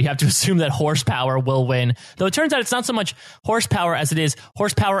horsepower. You have to assume that horsepower will win. Though it turns out it's not so much horsepower as it is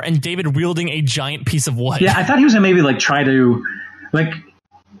horsepower and David wielding a giant piece of wood. Yeah, I thought he was going to maybe like try to like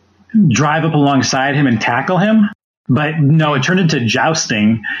drive up alongside him and tackle him. But no, it turned into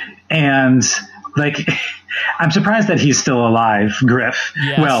jousting. And like, I'm surprised that he's still alive, Griff.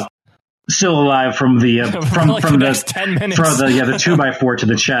 Yes. Well, still alive from the from the next 10 minutes. From the 2x4 to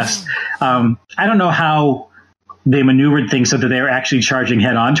the chest. I don't know how they maneuvered things so that they were actually charging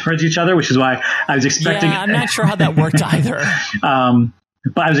head on towards each other, which is why I was expecting. Yeah, I'm not sure how that worked either.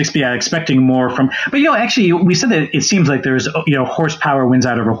 But I was expecting more from. But actually, we said that it seems like there's horsepower wins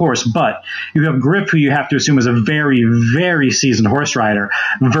out over horse, but you have Griff, who you have to assume is a very, very seasoned horse rider,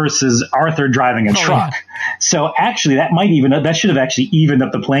 versus Arthur driving a truck. Yeah. So actually, that should have actually evened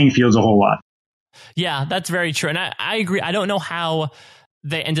up the playing fields a whole lot. Yeah, that's very true, and I agree. I don't know how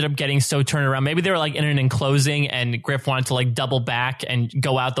they ended up getting so turned around. Maybe they were like in an enclosing and Griff wanted to like double back and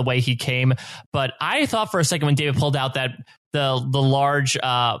go out the way he came. But I thought for a second when David pulled out that the large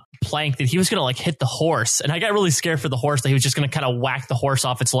plank that he was going to like hit the horse. And I got really scared for the horse that he was just going to kind of whack the horse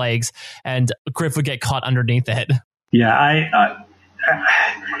off its legs and Griff would get caught underneath it. Yeah,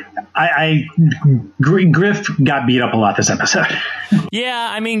 Griff got beat up a lot this episode. Yeah,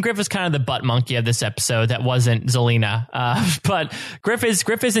 I mean, Griff is kind of the butt monkey of this episode. That wasn't Zelina, but Griff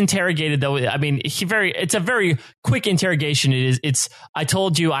is interrogated though. I mean, it's a very quick interrogation. It's I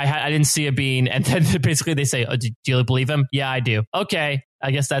told you I didn't see a bean, and then basically they say, oh, do you believe him? Yeah, I do. Okay, I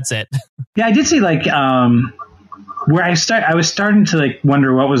guess that's it. Yeah, I did see like where I was starting to like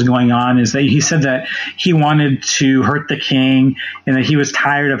wonder what was going on is that he said that he wanted to hurt the king and that he was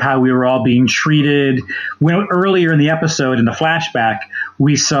tired of how we were all being treated. When earlier in the episode, in the flashback,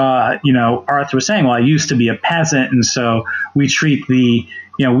 we saw, Arthur was saying, well, I used to be a peasant, and so we treat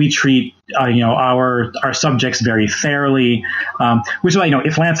our subjects very fairly, which is why,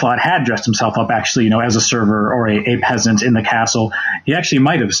 if Lancelot had dressed himself up actually, as a server or a peasant in the castle, he actually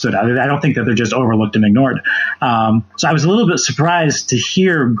might have stood out. I don't think that they're just overlooked and ignored. So I was a little bit surprised to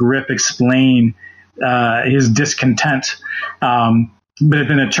hear Griff explain his discontent. But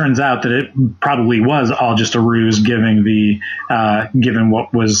then it turns out that it probably was all just a ruse, given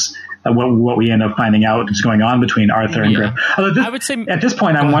what was what we end up finding out is going on between Arthur and Griff. I would say at this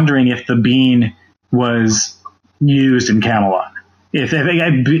point, I'm wondering if the bean was used in Camelot. If I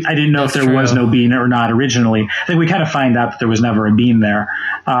didn't know if there was no bean or not originally. I think we kind of find out that there was never a bean there.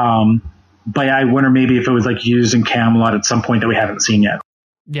 But I wonder maybe if it was like used in Camelot at some point that we haven't seen yet.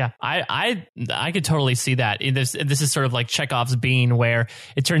 Yeah, I could totally see that. This is sort of like Chekhov's bean, where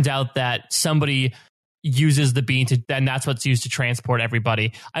it turns out that somebody uses the bean then that's what's used to transport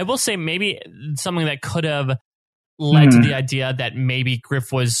everybody. I will say maybe something that could have led to the idea that maybe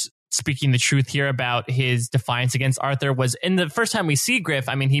Griff was speaking the truth here about his defiance against Arthur was in the first time we see Griff.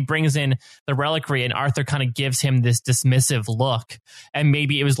 I mean, he brings in the reliquary and Arthur kind of gives him this dismissive look. And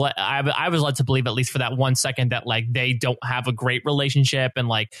maybe it was I was led to believe, at least for that 1 second, that like they don't have a great relationship, and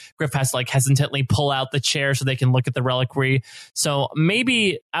like Griff has to like hesitantly pull out the chair so they can look at the reliquary. So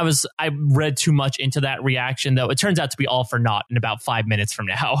maybe I read too much into that reaction, though. It turns out to be all for naught in about 5 minutes from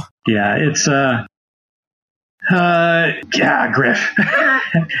now. Yeah, it's Griff.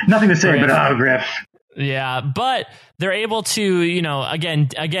 Nothing to say, but Griff. Yeah, but they're able to, again,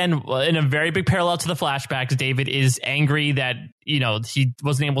 in a very big parallel to the flashbacks, David is angry that, he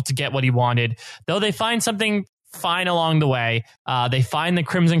wasn't able to get what he wanted, though they find something fine along the way. They find the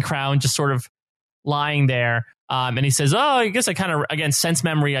Crimson Crown just sort of lying there. And he says, I guess I kind of, again, sense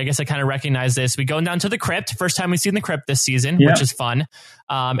memory, I guess I kind of recognize this. We go down to the crypt. First time we've seen the crypt this season, which is fun.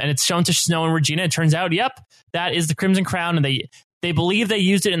 And it's shown to Snow and Regina. It turns out, that is the Crimson Crown. And they believe they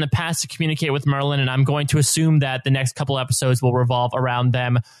used it in the past to communicate with Merlin. And I'm going to assume that the next couple episodes will revolve around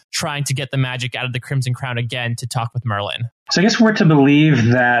them trying to get the magic out of the Crimson Crown again to talk with Merlin. So I guess we're to believe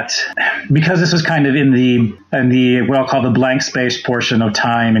that because this was kind of in the what I'll call the blank space portion of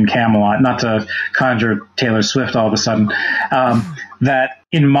time in Camelot, not to conjure Taylor Swift all of a sudden, that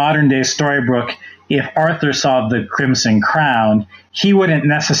in modern day Storybrooke, if Arthur saw the Crimson Crown, he wouldn't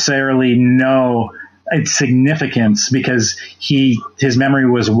necessarily know its significance because his memory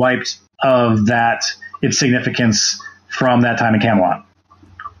was wiped of its significance from that time in Camelot.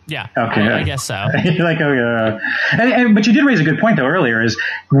 Yeah, okay. I guess so. But you did raise a good point, though, earlier, is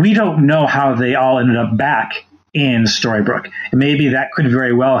we don't know how they all ended up back in Storybrooke. Maybe that could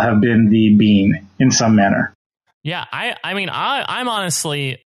very well have been the bean in some manner. Yeah, I'm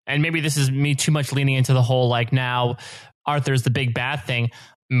honestly, and maybe this is me too much leaning into the whole, like, now Arthur's the big bad thing.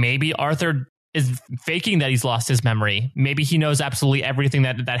 Maybe Arthur is faking that he's lost his memory. Maybe he knows absolutely everything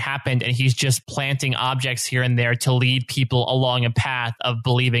that happened, and he's just planting objects here and there to lead people along a path of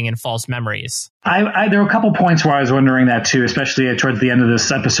believing in false memories. There were a couple points where I was wondering that too, especially towards the end of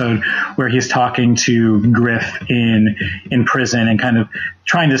this episode where he's talking to Griff in prison and kind of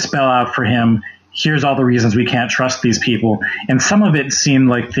trying to spell out for him, here's all the reasons we can't trust these people. And some of it seemed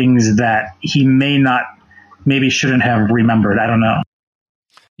like things that he maybe shouldn't have remembered. I don't know.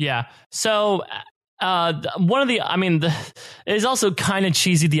 Yeah. So it is also kind of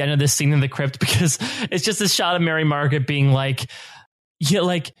cheesy, the end of this scene in the crypt, because it's just a shot of Mary Margaret being like,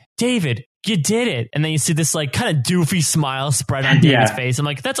 David, you did it. And then you see this like kind of doofy smile spread on David's face. I'm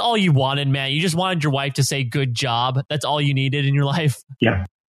like, that's all you wanted, man. You just wanted your wife to say good job. That's all you needed in your life. Yeah,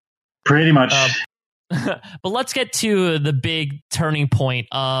 pretty much. But let's get to the big turning point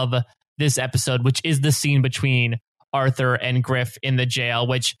of this episode, which is the scene between Arthur and Griff in the jail,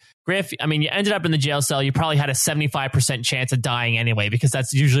 which Griff, you ended up in the jail cell. You probably had a 75% chance of dying anyway, because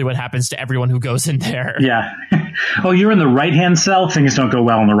that's usually what happens to everyone who goes in there. Yeah. Oh, you're in the right-hand cell? Things don't go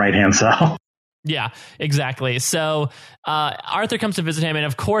well in the right-hand cell. Yeah, exactly. So Arthur comes to visit him, and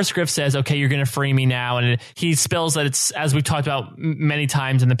of course Griff says, okay, you're going to free me now. And he spills that it's, as we've talked about many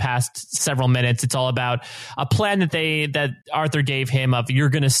times in the past several minutes, it's all about a plan that Arthur gave him of, you're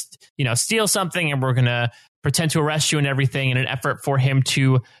going to steal something and we're going to pretend to arrest you and everything, in an effort for him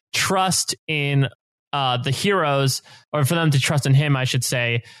to trust in the heroes, or for them to trust in him, I should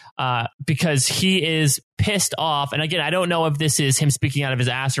say, because he is pissed off. And again, I don't know if this is him speaking out of his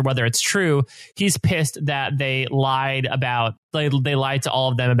ass or whether it's true. He's pissed that they lied to all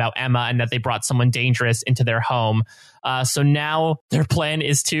of them about Emma and that they brought someone dangerous into their home. So now their plan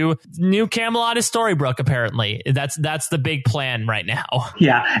is to New Camelot is Storybrooke. Apparently, that's the big plan right now.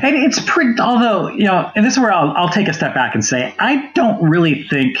 Yeah, and it's pretty. Although and this is where I'll take a step back and say I don't really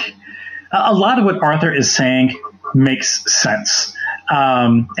think a lot of what Arthur is saying makes sense.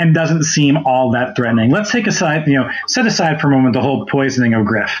 And doesn't seem all that threatening. Let's take aside, set aside for a moment the whole poisoning of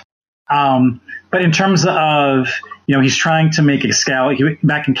Griff. But in terms of, he's trying to make Excalibur,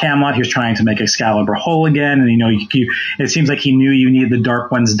 back in Camelot, he was trying to make Excalibur whole again. And, it seems like he knew you needed the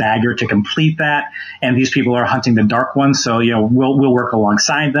Dark One's dagger to complete that. And these people are hunting the Dark One. So, we'll work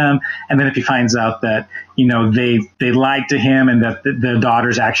alongside them. And then if he finds out that, they lied to him and that the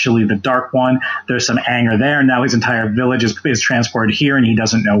daughter's actually the Dark One, there's some anger there. Now his entire village is transported here and he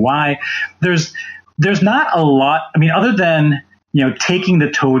doesn't know why. There's not a lot. I mean, other than, taking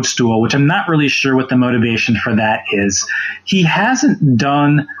the toadstool, which I'm not really sure what the motivation for that is. He hasn't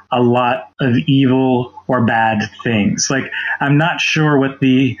done a lot of evil or bad things. Like, I'm not sure what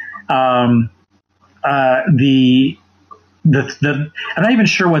I'm not even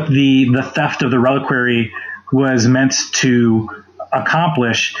sure what the theft of the reliquary was meant to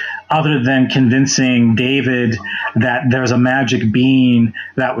accomplish, other than convincing David that there's a magic bean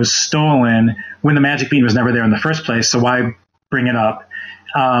that was stolen when the magic bean was never there in the first place. So why bring it up?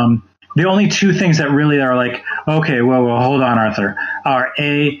 The only two things that really are like, okay, well, hold on, Arthur, are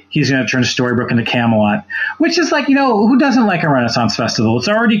A, he's going to turn Storybrooke into Camelot, which is like, who doesn't like a Renaissance festival? It's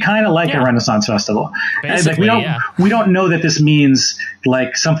already kind of like a Renaissance festival. Like, we don't know that this means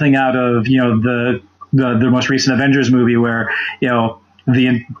like something out of, the most recent Avengers movie where,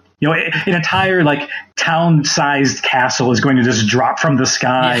 an entire like town-sized castle is going to just drop from the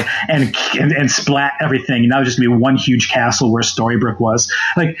sky and splat everything. And now just be one huge castle where Storybrooke was.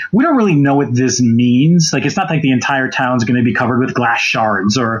 Like, we don't really know what this means. Like, it's not like the entire town's going to be covered with glass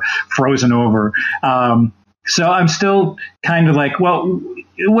shards or frozen over. So I'm still kind of like, well,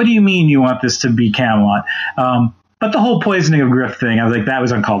 what do you mean you want this to be Camelot? But the whole poisoning of Griff thing, I was like, that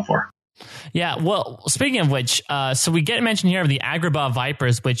was uncalled for. Yeah, well, speaking of which, so we get mention here of the Agrabah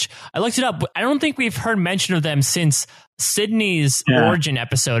Vipers, which I looked it up. I don't think we've heard mention of them since Sydney's origin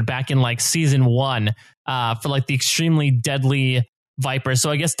episode back in like season 1 for like the extremely deadly Vipers. So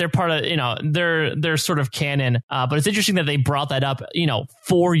I guess they're part of, they're sort of canon. But it's interesting that they brought that up,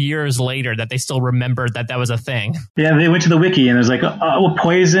 4 years later, that they still remembered that was a thing. Yeah, they went to the wiki and it was like,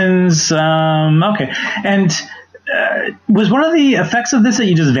 poisons. Okay. And was one of the effects of this that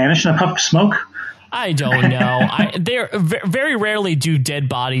you just vanish in a puff of smoke? I don't know. They're very rarely do dead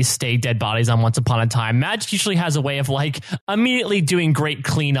bodies stay dead bodies on Once Upon a Time. Magic usually has a way of like immediately doing great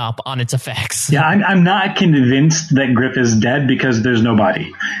cleanup on its effects. Yeah, I'm not convinced that Griff is dead because there's no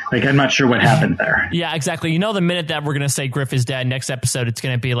body. Like, I'm not sure what happened there. Yeah, exactly. The minute that we're going to say Griff is dead, next episode, it's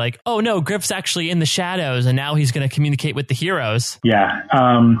going to be like, oh no, Griff's actually in the shadows and now he's going to communicate with the heroes. Yeah.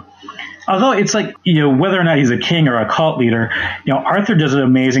 Although it's like, whether or not he's a king or a cult leader, Arthur does an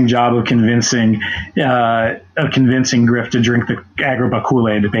amazing job of convincing Griff to drink the Agrabah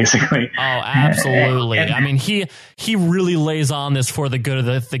Kool-Aid, basically. Oh, absolutely. I mean, he really lays on this for the good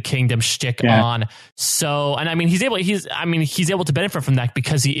of the kingdom shtick on. So, and I mean, he's able to benefit from that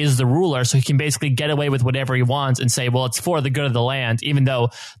because he is the ruler. So he can basically get away with whatever he wants and say, well, it's for the good of the land, even though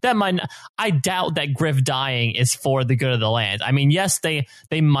I doubt that Griff dying is for the good of the land. I mean, yes, they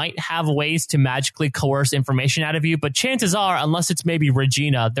might have ways to magically coerce information out of you, but chances are, unless it's maybe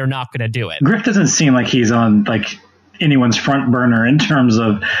Regina, they're not going to do it. Griff doesn't seem like he's on like anyone's front burner in terms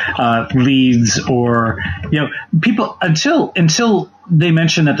of leads or people until they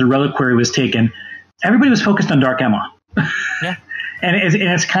mentioned that the reliquary was taken. Everybody was focused on Dark Emma. Yeah, and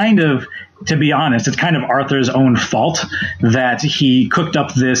it's kind of, to be honest, it's kind of Arthur's own fault that he cooked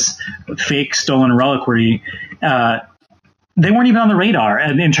up this fake stolen reliquary. They weren't even on the radar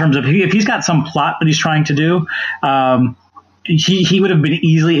in terms of if he's got some plot that he's trying to do. He would have been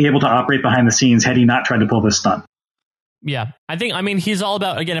easily able to operate behind the scenes had he not tried to pull this stunt. Yeah, he's all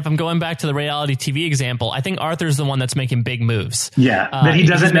about, again, if I'm going back to the reality TV example, I think Arthur's the one that's making big moves. Yeah, that he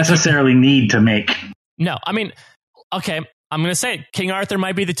doesn't necessarily need to make. No, I mean, okay, I'm going to say it. King Arthur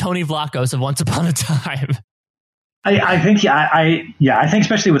might be the Tony Vlachos of Once Upon a Time. I think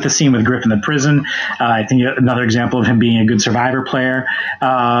especially with the scene with Griff in the prison, I think another example of him being a good Survivor player.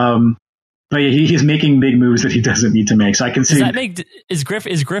 But yeah, he's making big moves that he doesn't need to make. So I can see. Is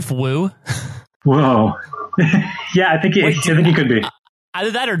Griff woo? Whoa. Yeah, I think he could be.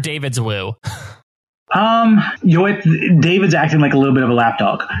 Either that or David's woo. You know what? David's acting like a little bit of a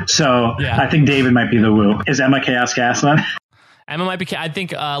lapdog, so I think David might be the woo. Is Emma Chaos Gasland? Emma might be. I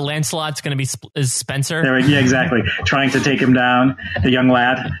think Lancelot's going to be is Spencer. Yeah, exactly. Trying to take him down, the young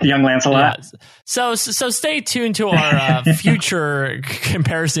Lancelot. Yeah. So stay tuned to our future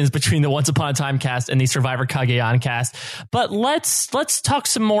comparisons between the Once Upon a Time cast and the Survivor Cagayan cast. But let's talk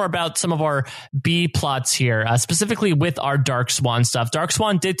some more about some of our B plots here, specifically with our Dark Swan stuff. Dark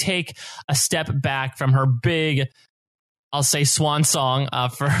Swan did take a step back from her big, I'll say, swan song,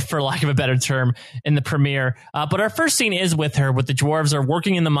 for lack of a better term, in the premiere. But our first scene is with her, with the dwarves are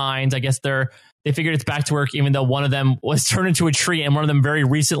working in the mines. I guess they figured it's back to work, even though one of them was turned into a tree and one of them very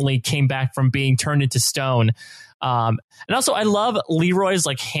recently came back from being turned into stone. And also, I love Leroy's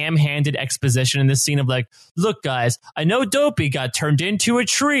like ham-handed exposition in this scene of like, look, guys, I know Dopey got turned into a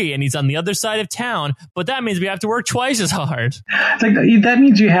tree and he's on the other side of town, but that means we have to work twice as hard. It's like, that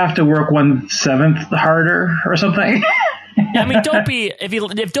means you have to work 1/7 harder or something. Yeah, I mean, Dopey,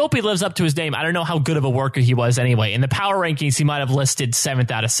 if Dopey lives up to his name, I don't know how good of a worker he was anyway. In the power rankings, he might have listed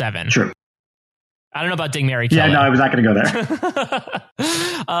 7th out of 7. True. I don't know about Ding, Mary, Kill. Yeah, no, I was not going to go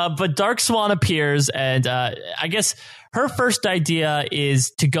there. But Dark Swan appears, and I guess her first idea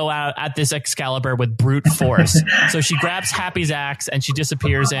is to go out at this Excalibur with brute force. So she grabs Happy's axe and she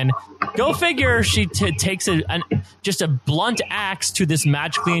disappears. And go figure, she takes just a blunt axe to this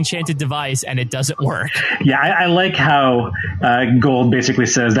magically enchanted device, and it doesn't work. Yeah, I like how Gold basically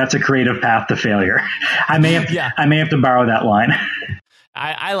says that's a creative path to failure. I may have to borrow that line.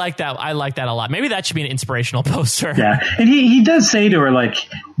 I like that. I like that a lot. Maybe that should be an inspirational poster. Yeah. And he does say to her, like,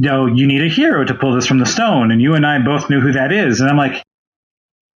 no, you need a hero to pull this from the stone. And you and I both knew who that is. And I'm like,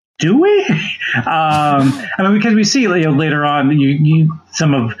 do we? I mean, because we see later on,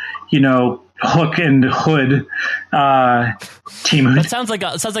 some of, Hook and Hood team. That sounds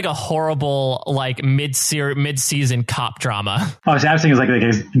like a horrible like mid-season cop drama. Oh, so I was thinking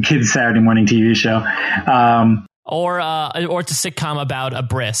it's like a kid's Saturday morning TV show. Or it's a sitcom about a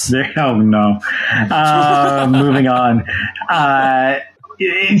bris. Oh no! Moving on.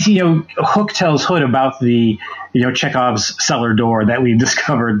 Hook tells Hood about the Chekhov's cellar door that we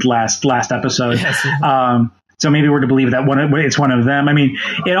discovered last episode. Yes. So maybe we're to believe that it's one of them. I mean,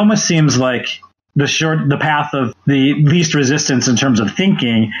 it almost seems like the path of the least resistance in terms of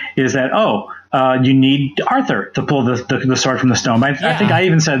thinking is that you need Arthur to pull the sword from the stone. I think I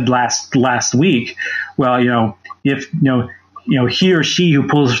even said last week. Well, if he or she who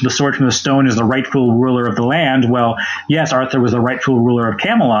pulls the sword from the stone is the rightful ruler of the land, well, yes, Arthur was the rightful ruler of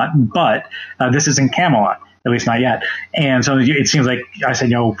Camelot, but this isn't Camelot, at least not yet. And so it seems like I said,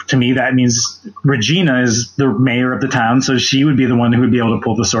 to me that means Regina is the mayor of the town, so she would be the one who would be able to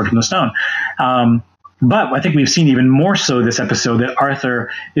pull the sword from the stone. But I think we've seen even more so this episode that Arthur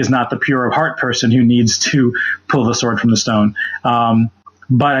is not the pure of heart person who needs to pull the sword from the stone.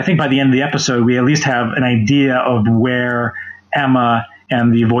 But I think by the end of the episode, we at least have an idea of where Emma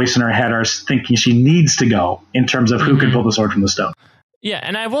and the voice in her head are thinking she needs to go in terms of who can pull the sword from the stone. Yeah,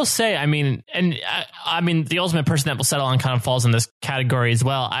 and I will say, I mean, the ultimate person that will settle on kind of falls in this category as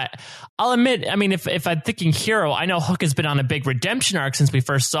well. I'll admit, I mean, if I'm thinking hero, I know Hook has been on a big redemption arc since we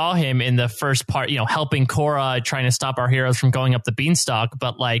first saw him in the first part, helping Cora, trying to stop our heroes from going up the beanstalk.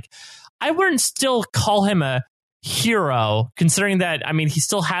 But like, I wouldn't still call him a hero, considering that, I mean, he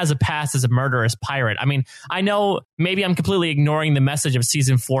still has a past as a murderous pirate. I mean, I know maybe I'm completely ignoring the message of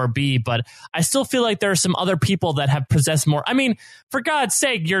season 4B, but I still feel like there are some other people that have possessed more. I mean, for God's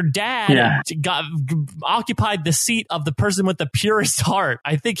sake, your dad occupied the seat of the person with the purest heart.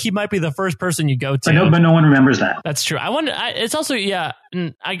 I think he might be the first person you go to. I know, but no one remembers that. That's true. I wonder. It's also,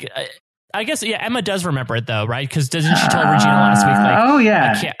 I guess, Emma does remember it though, right? Because doesn't she tell Regina last week,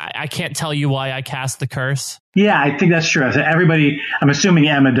 like, I can't tell you why I cast the curse? Yeah, I think that's true. I'm assuming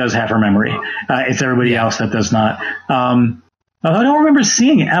Emma does have her memory. It's everybody else that does not. Although I don't remember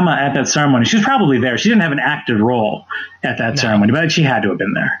seeing Emma at that ceremony. She was probably there. She didn't have an active role at that ceremony, but she had to have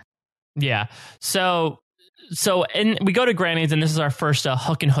been there. Yeah. So and we go to Granny's, and this is our first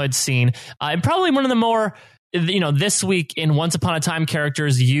Hook and Hood scene. And probably one of the more, this week in Once Upon a Time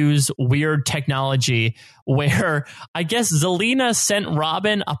characters use weird technology, where I guess Zelina sent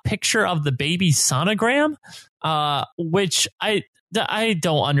Robin a picture of the baby sonogram, which I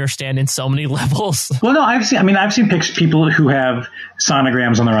don't understand in so many levels. Well, no, I've seen people who have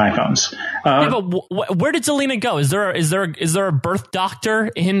sonograms on their iPhones. But where did Zelina go? Is there a birth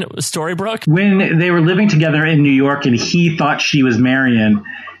doctor in Storybrooke? When they were living together in New York and he thought she was Marion,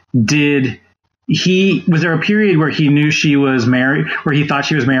 did was there a period where he knew she was married, where he thought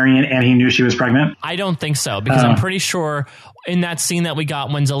she was marrying and he knew she was pregnant? I don't think so, because I'm pretty sure in that scene that we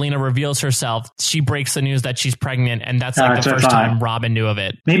got when Zelena reveals herself, she breaks the news that she's pregnant, and that's like the first time Robin knew of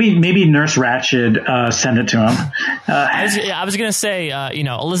it. Maybe Nurse Ratched sent it to him. I was gonna say,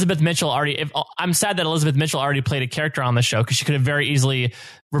 Elizabeth Mitchell I'm sad that Elizabeth Mitchell already played a character on the show, because she could have very easily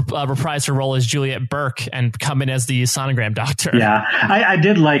reprised her role as Juliet Burke and come in as the sonogram doctor. Yeah, I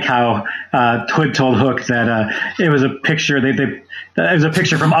did like how Hood told Hook that it was a picture. It was a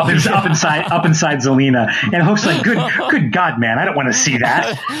picture from up inside Zelena, and Hook's like, "Good God, man, I don't want to see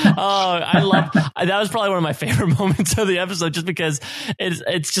that." That was probably one of my favorite moments of the episode, just because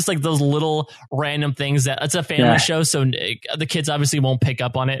it's just like those little random things that it's a family show, so the kids obviously won't pick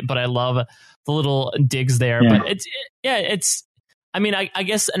up on it. But I love the little digs there. Yeah. But it's. I mean, I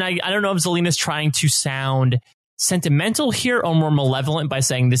guess, and I don't know if Zelena's trying to sound sentimental here or more malevolent by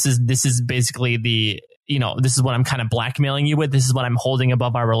saying this is basically this is what I'm kind of blackmailing you with. This is what I'm holding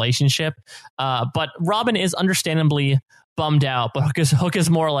above our relationship. But Robin is understandably bummed out, but Hook is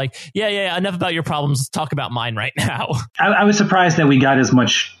more like, yeah, enough about your problems. Let's talk about mine right now. I was surprised that we got as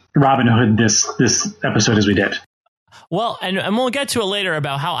much Robin Hood this episode as we did. Well, and we'll get to it later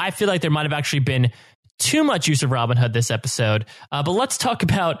about how I feel like there might have actually been too much use of Robin Hood this episode. But let's talk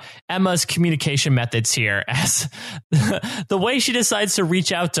about Emma's communication methods here, as the way she decides to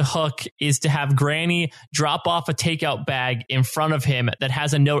reach out to Hook is to have Granny drop off a takeout bag in front of him that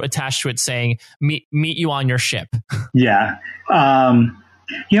has a note attached to it saying, meet you on your ship. Yeah.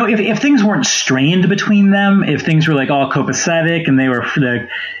 If things weren't strained between them, if things were like all copacetic and they were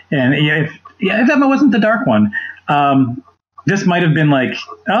if Emma wasn't the dark one, this might have been like,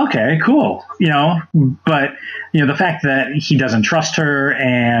 okay, cool, but the fact that he doesn't trust her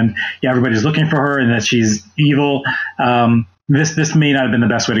and everybody's looking for her and that she's evil, this may not have been the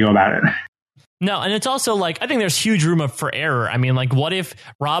best way to go about it. No, and it's also like, I think there's huge room for error. I mean, like, what if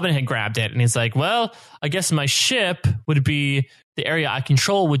Robin had grabbed it and he's like, well, I guess my ship would be the area I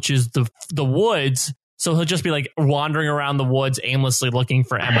control, which is the woods. So he'll just be like wandering around the woods aimlessly looking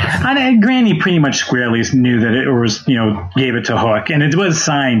for Emma. And Granny pretty much squarely knew that it was, gave it to Hook, and it was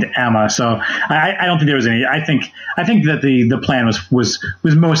signed Emma. So I don't think there was any. I think that the plan was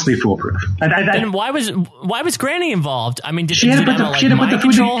mostly foolproof. And why was Granny involved? I mean, did she have to put the food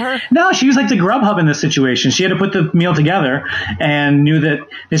control her? No, she was like the Grubhub in this situation. She had to put the meal together and knew that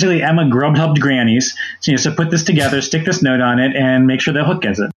basically Emma Grubhubbed Granny's. So put this together, stick this note on it, and make sure that Hook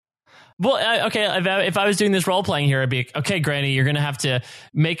gets it. Well, okay, if I was doing this role playing here, I'd be okay, Granny, you're going to have to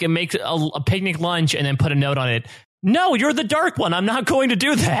make a picnic lunch and then put a note on it. No, you're the dark one. I'm not going to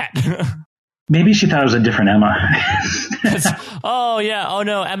do that. Maybe she thought it was a different Emma. Oh, yeah. Oh,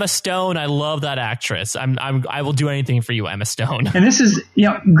 no. Emma Stone. I love that actress. I will do anything for you, Emma Stone. And this is,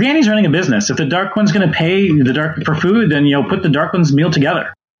 Granny's running a business. If the dark one's going to pay the dark for food, then, put the dark one's meal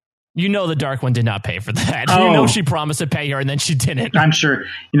together. The dark one did not pay for that. Oh. She promised to pay her and then she didn't. I'm sure.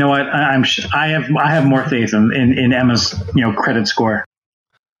 You know what? I have more faith in Emma's credit score.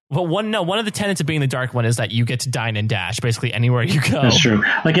 Well, one of the tenets of being the dark one is that you get to dine and dash basically anywhere you go. That's true.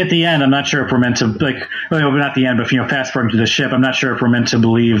 Like at the end, I'm not sure if we're meant to not the end, but fast forward to the ship. I'm not sure if we're meant to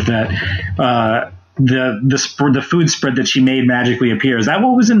believe that the food spread that she made magically appears. Is that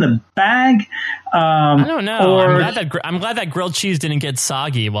what was in the bag? I don't know. I'm glad that grilled cheese didn't get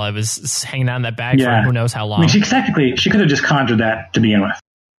soggy while it was hanging out in that bag for who knows how long. I mean, she could have just conjured that to begin with.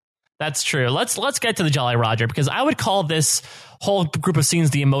 That's true. Let's get to the Jolly Roger, because I would call this whole group of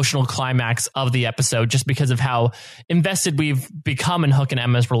scenes the emotional climax of the episode, just because of how invested we've become in Hook and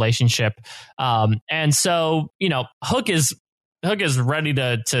Emma's relationship. And so, Hook is ready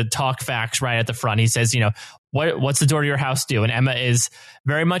to talk facts right at the front. He says, what's the door to your house do? And Emma is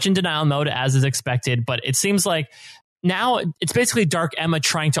very much in denial mode, as is expected. But it seems like now it's basically Dark Emma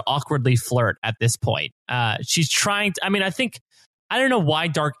trying to awkwardly flirt at this point. She's trying to, I don't know why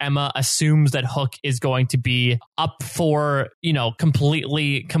Dark Emma assumes that Hook is going to be up for,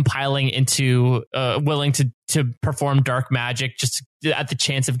 completely compiling into willing to perform dark magic just at the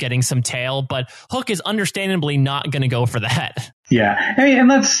chance of getting some tail. But Hook is understandably not going to go for that. Yeah. And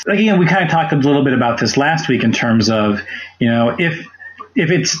let's, again, we kind of talked a little bit about this last week in terms of, if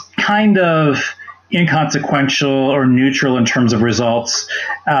it's kind of inconsequential or neutral in terms of results,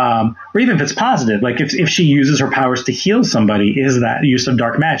 or even if it's positive, like if she uses her powers to heal somebody, is that use of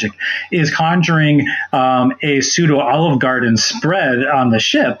dark magic? Is conjuring a pseudo Olive Garden spread on the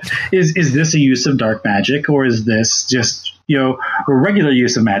ship, is this a use of dark magic, or is this just a regular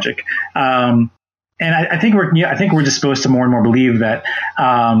use of magic? And I think we're just supposed to more and more believe that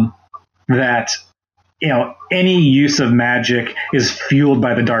that any use of magic is fueled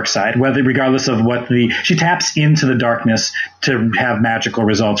by the dark side, regardless of she taps into the darkness to have magical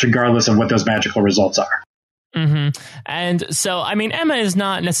results, regardless of what those magical results are. Mm-hmm. And so, I mean, Emma is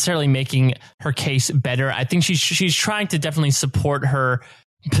not necessarily making her case better. I think she's trying to definitely support her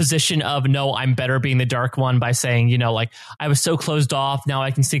position of, no, I'm better being the dark one, by saying, I was so closed off. Now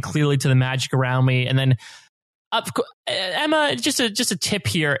I can see clearly to the magic around me. And then Emma, just a tip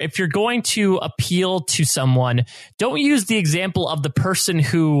here. If you're going to appeal to someone, don't use the example of the person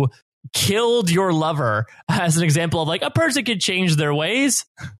who killed your lover as an example of a person could change their ways.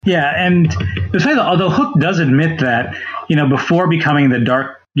 Yeah, and although Hook does admit that, before becoming the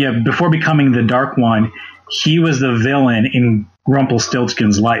dark one, he was the villain in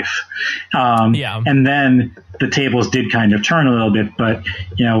Rumpelstiltskin's life. And then the tables did kind of turn a little bit, but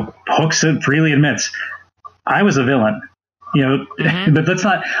Hook freely admits, I was a villain, mm-hmm. But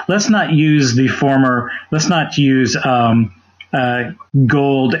let's not use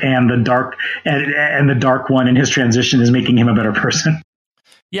Gold and the dark one in his transition as making him a better person.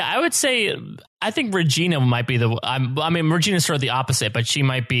 Yeah, I would say, I think Regina might be Regina's sort of the opposite, but she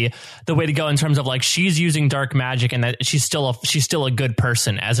might be the way to go in terms of she's using dark magic and that she's still a good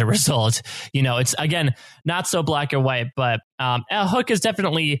person as a result. It's, again, not so black or white, but Hook is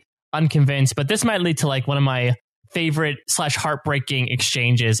definitely unconvinced, but this might lead to one of my favorite / heartbreaking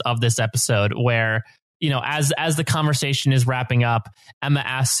exchanges of this episode, where as the conversation is wrapping up, Emma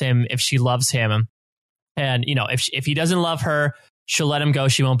asks him if she loves him, and if he doesn't love her, she'll let him go,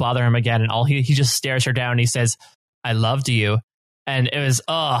 she won't bother him again, and he just stares her down and he says, I loved you. And it was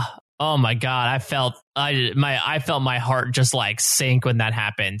oh my god, I felt my heart just sink when that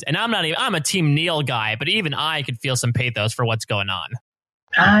happened. And I'm a Team Neil guy, but even I could feel some pathos for what's going on.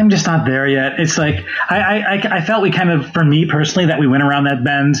 I'm just not there yet. It's I felt we kind of, for me personally, that we went around that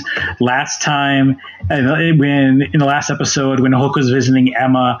bend last time when in the last episode when Hook was visiting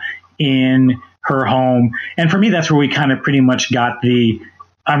Emma in her home. And for me, that's where we kind of pretty much got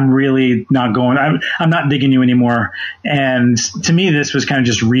I'm really not going, I'm not digging you anymore. And to me, this was kind of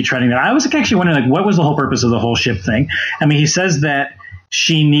just retreading that. I was actually wondering, what was the whole purpose of the whole ship thing? I mean, he says that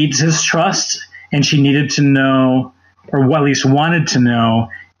she needs his trust and she needed to know, or at least wanted to know,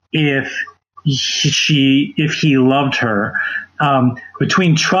 if he loved her.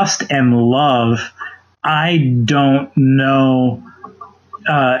 Between trust and love, I don't know.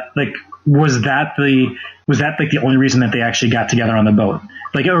 Was that the only reason that they actually got together on the boat?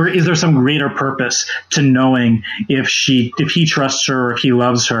 Or is there some greater purpose to knowing if he trusts her or if he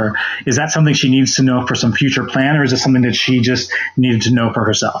loves her? Is that something she needs to know for some future plan, or is it something that she just needed to know for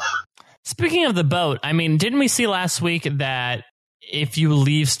herself? Speaking of the boat, I mean, didn't we see last week that if you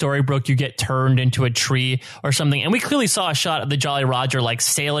leave Storybrooke, you get turned into a tree or something? And we clearly saw a shot of the Jolly Roger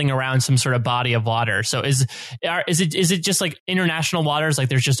sailing around some sort of body of water. So is it just international waters?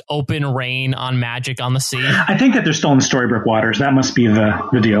 There's just open rain on magic on the sea? I think that they're still in the Storybrooke waters. That must be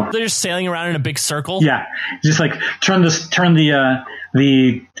the deal. They're just sailing around in a big circle? Yeah. Just turn the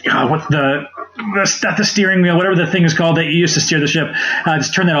steering wheel, whatever the thing is called that you used to steer the ship,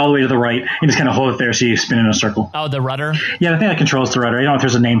 just turn that all the way to the right and just kind of hold it there so you spin in a circle. Oh, the rudder? Yeah, the thing that controls the rudder. I don't know if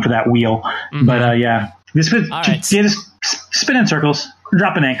there's a name for that wheel, mm-hmm. But yeah. Just spin in circles,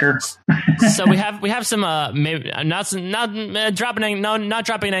 drop an anchor. So we have some maybe not dropping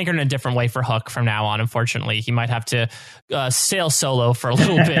an anchor in a different way for Hook from now on. Unfortunately, he might have to sail solo for a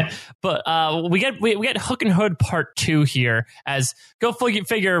little bit. But we get Hook and Hood Part 2 here. As go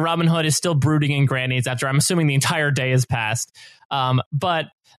figure, Robin Hood is still brooding in Granny's after, I'm assuming, the entire day has passed. But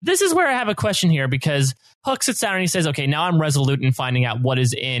this is where I have a question here, because Hook sits down and he says, okay, now I'm resolute in finding out what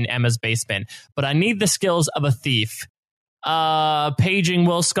is in Emma's basement, but I need the skills of a thief. Paging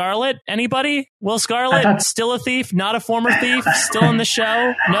Will Scarlet. Anybody? Will Scarlet still a thief? Not a former thief? Still in the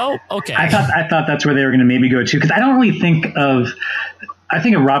show? No? Okay. I thought that's where they were going to maybe go to, because I don't really think of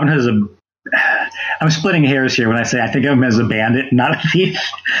Robin Hood as I'm splitting hairs here when I say I think of him as a bandit, not a thief.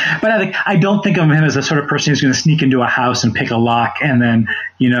 But I don't think of him as the sort of person who's going to sneak into a house and pick a lock and then,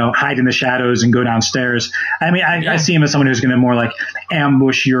 hide in the shadows and go downstairs. I mean, I see him as someone who's going to more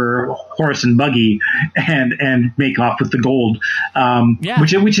ambush your horse and buggy and make off with the gold,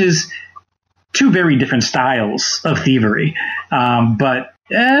 which is two very different styles of thievery. But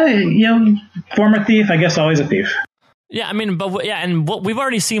former thief, I guess always a thief. Yeah, I mean, but yeah, and what we've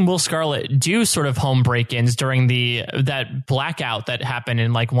already seen Will Scarlet do sort of home break-ins during that blackout that happened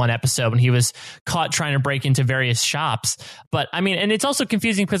in like one episode when he was caught trying to break into various shops. But I mean, and it's also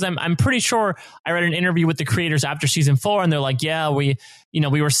confusing because I'm pretty sure I read an interview with the creators after season 4, and they're like, yeah, we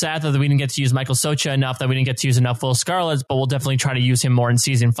were sad that we didn't get to use Michael Socha enough, that we didn't get to use enough Will Scarlet, but we'll definitely try to use him more in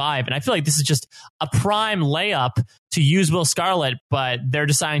season 5. And I feel like this is just a prime layup to use Will Scarlet, but they're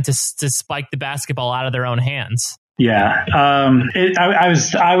deciding to spike the basketball out of their own hands. Yeah, I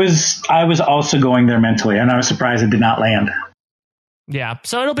was also going there mentally, and I was surprised it did not land. Yeah,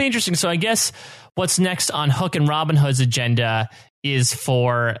 so it'll be interesting. So I guess what's next on Hook and Robin Hood's agenda is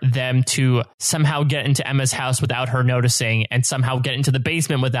for them to somehow get into Emma's house without her noticing, and somehow get into the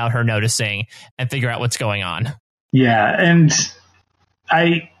basement without her noticing, and figure out what's going on. Yeah, and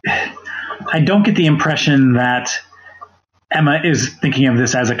I don't get the impression that Emma is thinking of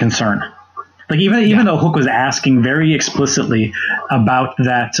this as a concern. Like even though Hook was asking very explicitly about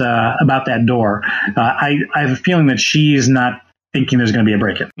that door, I have a feeling that she's not thinking there's going to be a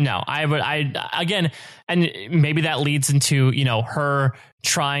break-in. No, again, and maybe that leads into her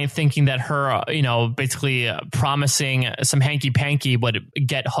thinking that her basically promising some hanky-panky would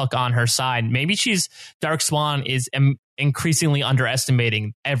get Hook on her side. Maybe Dark Swan is increasingly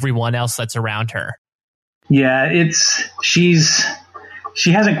underestimating everyone else that's around her. Yeah,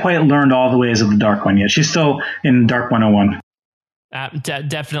 she hasn't quite learned all the ways of the Dark One yet. She's still in Dark 101.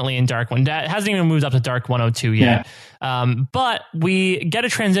 Definitely in Dark One. Hasn't even moved up to Dark 102 yet. Yeah. But we get a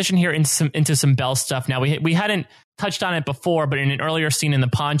transition here into some Belle stuff. Now, we hadn't touched on it before, but in an earlier scene in the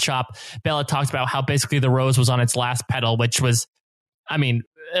pawn shop, Bella talked about how basically the rose was on its last petal, which was, I mean,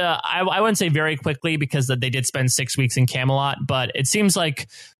 I wouldn't say very quickly because they did spend 6 weeks in Camelot, but it seems like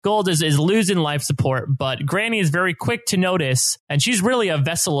Gold is losing life support, but Granny is very quick to notice, and she's really a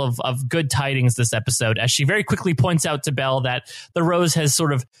vessel of good tidings this episode, as she very quickly points out to Belle that the rose has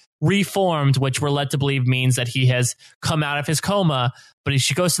sort of reformed, which we're led to believe means that he has come out of his coma, but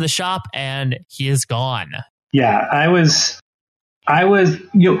she goes to the shop and he is gone. Yeah, I was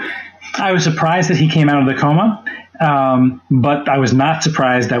surprised that he came out of the coma. But I was not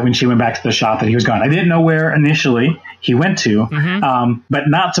surprised that when she went back to the shop that he was gone. I didn't know where initially he went to, but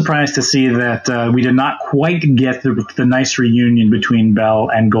not surprised to see that we did not quite get the nice reunion between Belle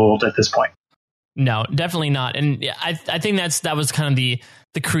and Gold at this point. No, definitely not. And I think that was kind of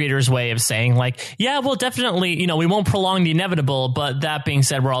the creator's way of saying, like, yeah, well, definitely, we won't prolong the inevitable, but that being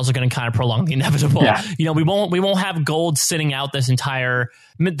said, we're also going to kind of prolong the inevitable. Yeah. We won't have Gold sitting out this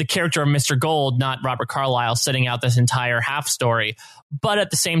the character of Mr. Gold, not Robert Carlyle, sitting out this entire half story. But at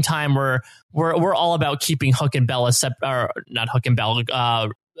the same time, we're all about keeping Hook and Bella not Hook and Bella,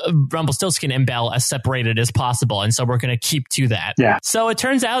 Rumpelstiltskin and Belle as separated as possible, and so we're going to keep to that. Yeah. So it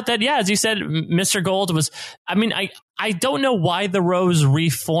turns out that, as you said, Mr. Gold was, I don't know why the rose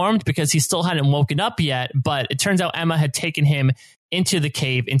reformed, because he still hadn't woken up yet, but it turns out Emma had taken him into the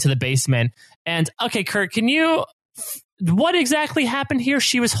cave, into the basement. And okay, Kurt, what exactly happened here?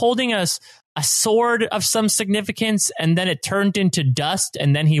 She was holding a sword of some significance, and then it turned into dust,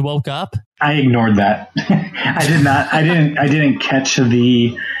 and then he woke up. I ignored that. I didn't catch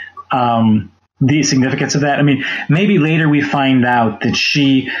the significance of that. I mean, maybe later we find out that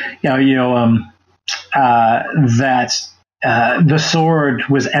she, the sword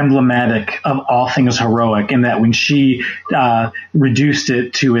was emblematic of all things heroic, and that when she reduced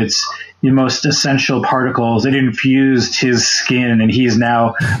it to its most essential particles, it infused his skin, and he's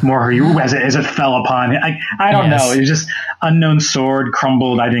now more as it fell upon him. I don't know. It was just unknown sword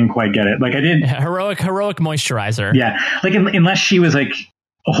crumbled. I didn't quite get it. Like I didn't heroic moisturizer. Yeah, like unless she was like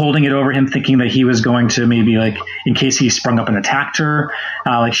holding it over him, thinking that he was going to maybe, like, in case he sprung up and attacked her.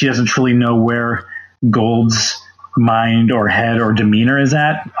 Like she doesn't truly know where Gold's mind or head or demeanor is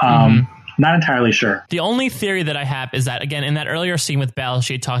at. Not entirely sure. The only theory that I have is that, again, in that earlier scene with Belle,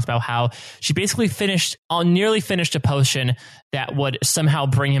 she had talked about how she basically nearly finished a potion that would somehow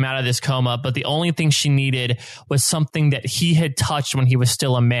bring him out of this coma, but the only thing she needed was something that he had touched when he was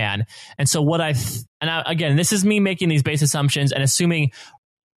still a man. And so again, this is me making these base assumptions and assuming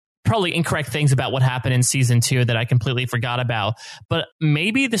probably incorrect things about what happened in season 2 that I completely forgot about. But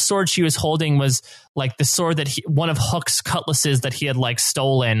maybe the sword she was holding was like the sword that one of Hook's cutlasses that he had like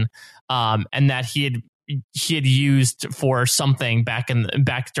stolen, and that he had used for something back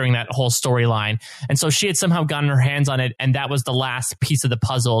during that whole storyline. And so she had somehow gotten her hands on it, and that was the last piece of the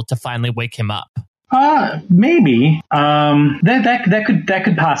puzzle to finally wake him up. Maybe. That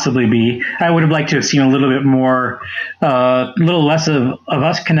could possibly be. I would have liked to have seen a little bit more, a little less of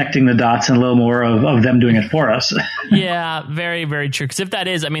us connecting the dots and a little more of them doing it for us. Yeah, very, very true. Because if that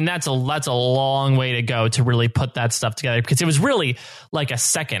is, I mean, that's a long way to go to really put that stuff together. Because it was really like a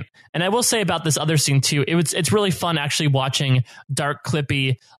second. And I will say about this other scene too, it's really fun actually watching Dark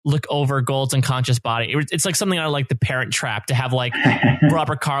Clippy look over Gold's unconscious body. It's like something out of like The Parent Trap to have like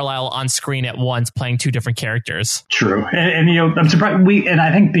Robert Carlyle on screen at once playing two different characters. True. And I'm surprised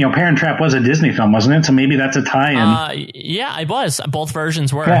I think, Parent Trap was a Disney film, wasn't it? So maybe that's a tie-in. Yeah, it was. Both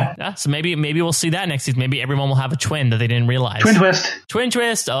versions were. Yeah, so maybe we'll see that next season. Maybe everyone will have a twin that they didn't realize. Twin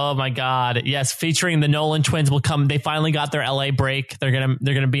twist. Oh my God. Yes. Featuring the Nolan twins will come. They finally got their LA break. They're going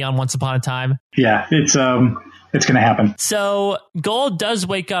to be on Once Upon a Time. Yeah. It's going to happen. So Gold does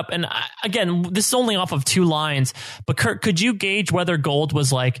wake up. And again, this is only off of 2 lines, but Kurt, could you gauge whether Gold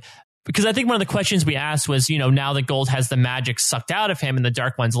was like, because I think one of the questions we asked was, now that Gold has the magic sucked out of him and the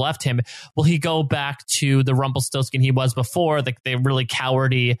Dark Ones left him, will he go back to the Rumpelstiltskin he was before, the really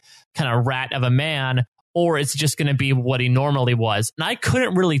cowardy kind of rat of a man, or it's just going to be what he normally was? And I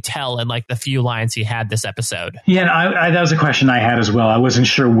couldn't really tell in like the few lines he had this episode. Yeah, that was a question I had as well. I wasn't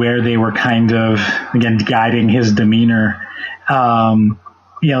sure where they were kind of, again, guiding his demeanor. Even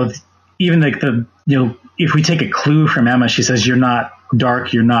like if we take a clue from Emma, she says, "You're not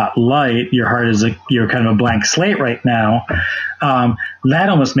dark, you're not light, your heart is you're kind of a blank slate right now." That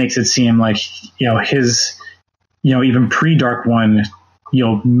almost makes it seem like, his, even pre-Dark One,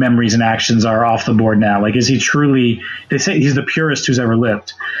 memories and actions are off the board now. Like, is he truly, they say he's the purest who's ever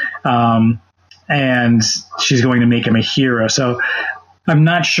lived. And she's going to make him a hero. So I'm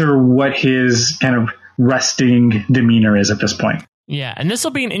not sure what his kind of resting demeanor is at this point. Yeah. And this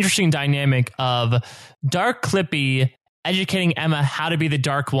will be an interesting dynamic of Dark Clippy educating Emma how to be the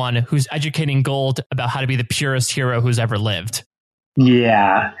Dark One, who's educating Gold about how to be the purest hero who's ever lived.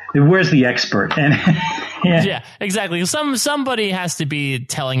 Yeah. Where's the expert? And yeah, exactly. Somebody has to be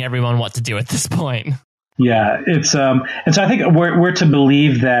telling everyone what to do at this point. Yeah, it's and so I think we're to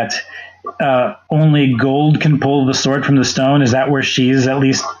believe that only Gold can pull the sword from the stone. Is that where she's at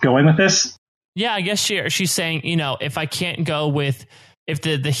least going with this? Yeah, I guess she's saying, if I can't go with, if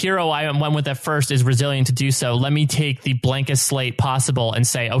the hero I went with at first is resilient to do so, let me take the blankest slate possible and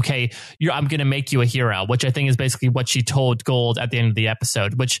say, okay, I'm going to make you a hero, which I think is basically what she told Gold at the end of the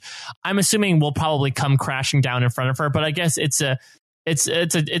episode, which I'm assuming will probably come crashing down in front of her. But I guess it's a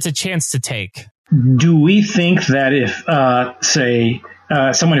chance to take. Do we think that if, say,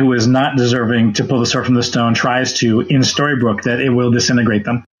 someone who is not deserving to pull the sword from the stone tries to in Storybrooke, that it will disintegrate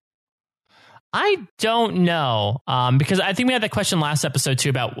them? I don't know, because I think we had that question last episode too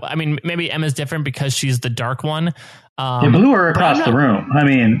about, I mean, maybe Emma's different because she's the Dark One. It blew her across the room. I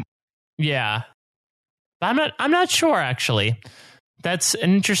mean, yeah, but I'm not sure actually. That's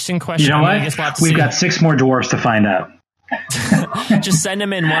an interesting question. You know what? We've got 6 more dwarves to find out. Just send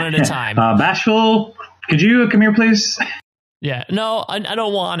them in one at a time. Bashful, could you come here, please? Yeah, no, I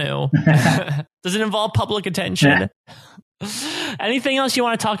don't want to. Does it involve public attention? Anything else you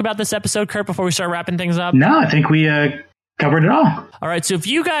want to talk about this episode, Kurt, before we start wrapping things up? No, I think we covered it all. All right. So if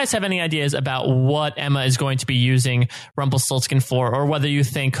you guys have any ideas about what Emma is going to be using Rumpelstiltskin for, or whether you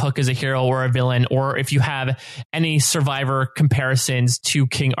think Hook is a hero or a villain, or if you have any Survivor comparisons to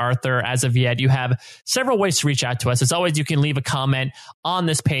King Arthur as of yet, you have several ways to reach out to us. As always, you can leave a comment on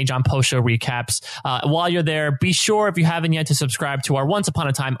this page on Post Show Recaps. While you're there, be sure, if you haven't yet, to subscribe to our Once Upon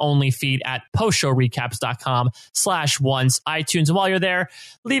a Time only feed at postshowrecaps.com/once iTunes. And while you're there,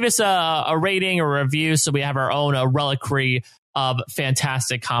 leave us a rating or a review so we have our own reliquary of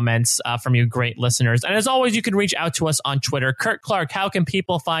fantastic comments from you great listeners. And as always, you can reach out to us on Twitter. Kurt Clark, how can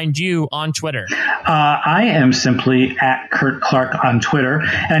people find you on Twitter? I am simply at Kurt Clark on Twitter.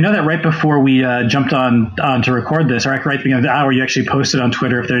 And I know that right before we jumped on to record this, or right at the beginning of the hour, you actually posted on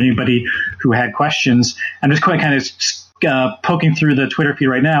Twitter if there's anybody who had questions. I'm just quite kind of poking through the Twitter feed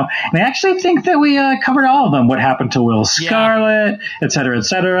right now, and I actually think that we covered all of them. What happened to Will Scarlet, et cetera, et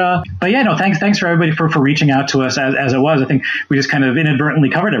cetera. But yeah, no, thanks for everybody for reaching out to us as it was. I think we just kind of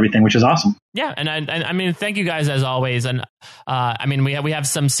inadvertently covered everything, which is awesome. Yeah, and I mean, thank you guys as always. And I mean, we have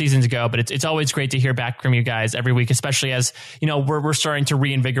some season to go, but it's always great to hear back from you guys every week, especially as we're starting to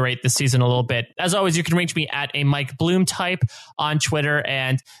reinvigorate the season a little bit. As always, you can reach me at a Mike Bloom type on Twitter,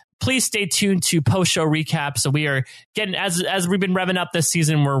 and please stay tuned to post-show recaps. So we are getting, as we've been revving up this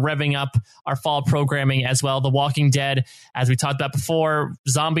season, we're revving up our fall programming as well. The Walking Dead, as we talked about before,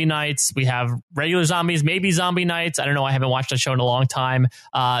 zombie nights. We have regular zombies, maybe zombie nights. I don't know. I haven't watched that show in a long time.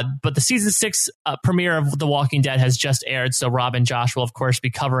 But the season 6 premiere of The Walking Dead has just aired. So Rob and Josh will, of course,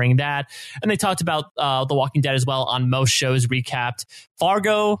 be covering that. And they talked about The Walking Dead as well on most shows recapped.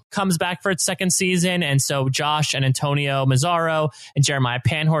 Fargo comes back for its second season. And so Josh and Antonio Mazzaro and Jeremiah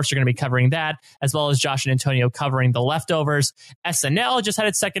Panhorst are going to be covering that, as well as Josh and Antonio covering The Leftovers. SNL just had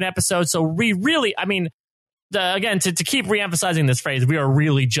its second episode. So we really, I mean, again, to keep reemphasizing this phrase, we are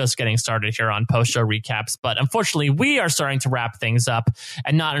really just getting started here on post-show recaps. But unfortunately, we are starting to wrap things up,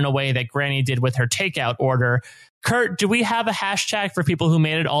 and not in a way that Granny did with her takeout order. Kurt, do we have a hashtag for people who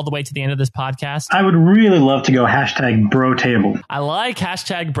made it all the way to the end of this podcast? I would really love to go hashtag bro table. I like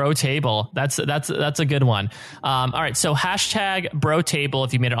hashtag bro table. That's a good one. All right. So hashtag bro table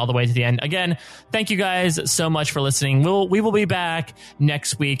if you made it all the way to the end. Again, thank you guys so much for listening. We will be back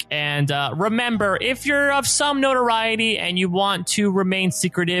next week. And remember, if you're of some notoriety and you want to remain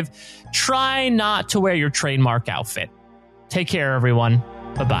secretive, try not to wear your trademark outfit. Take care, everyone.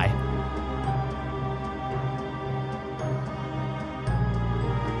 Bye-bye.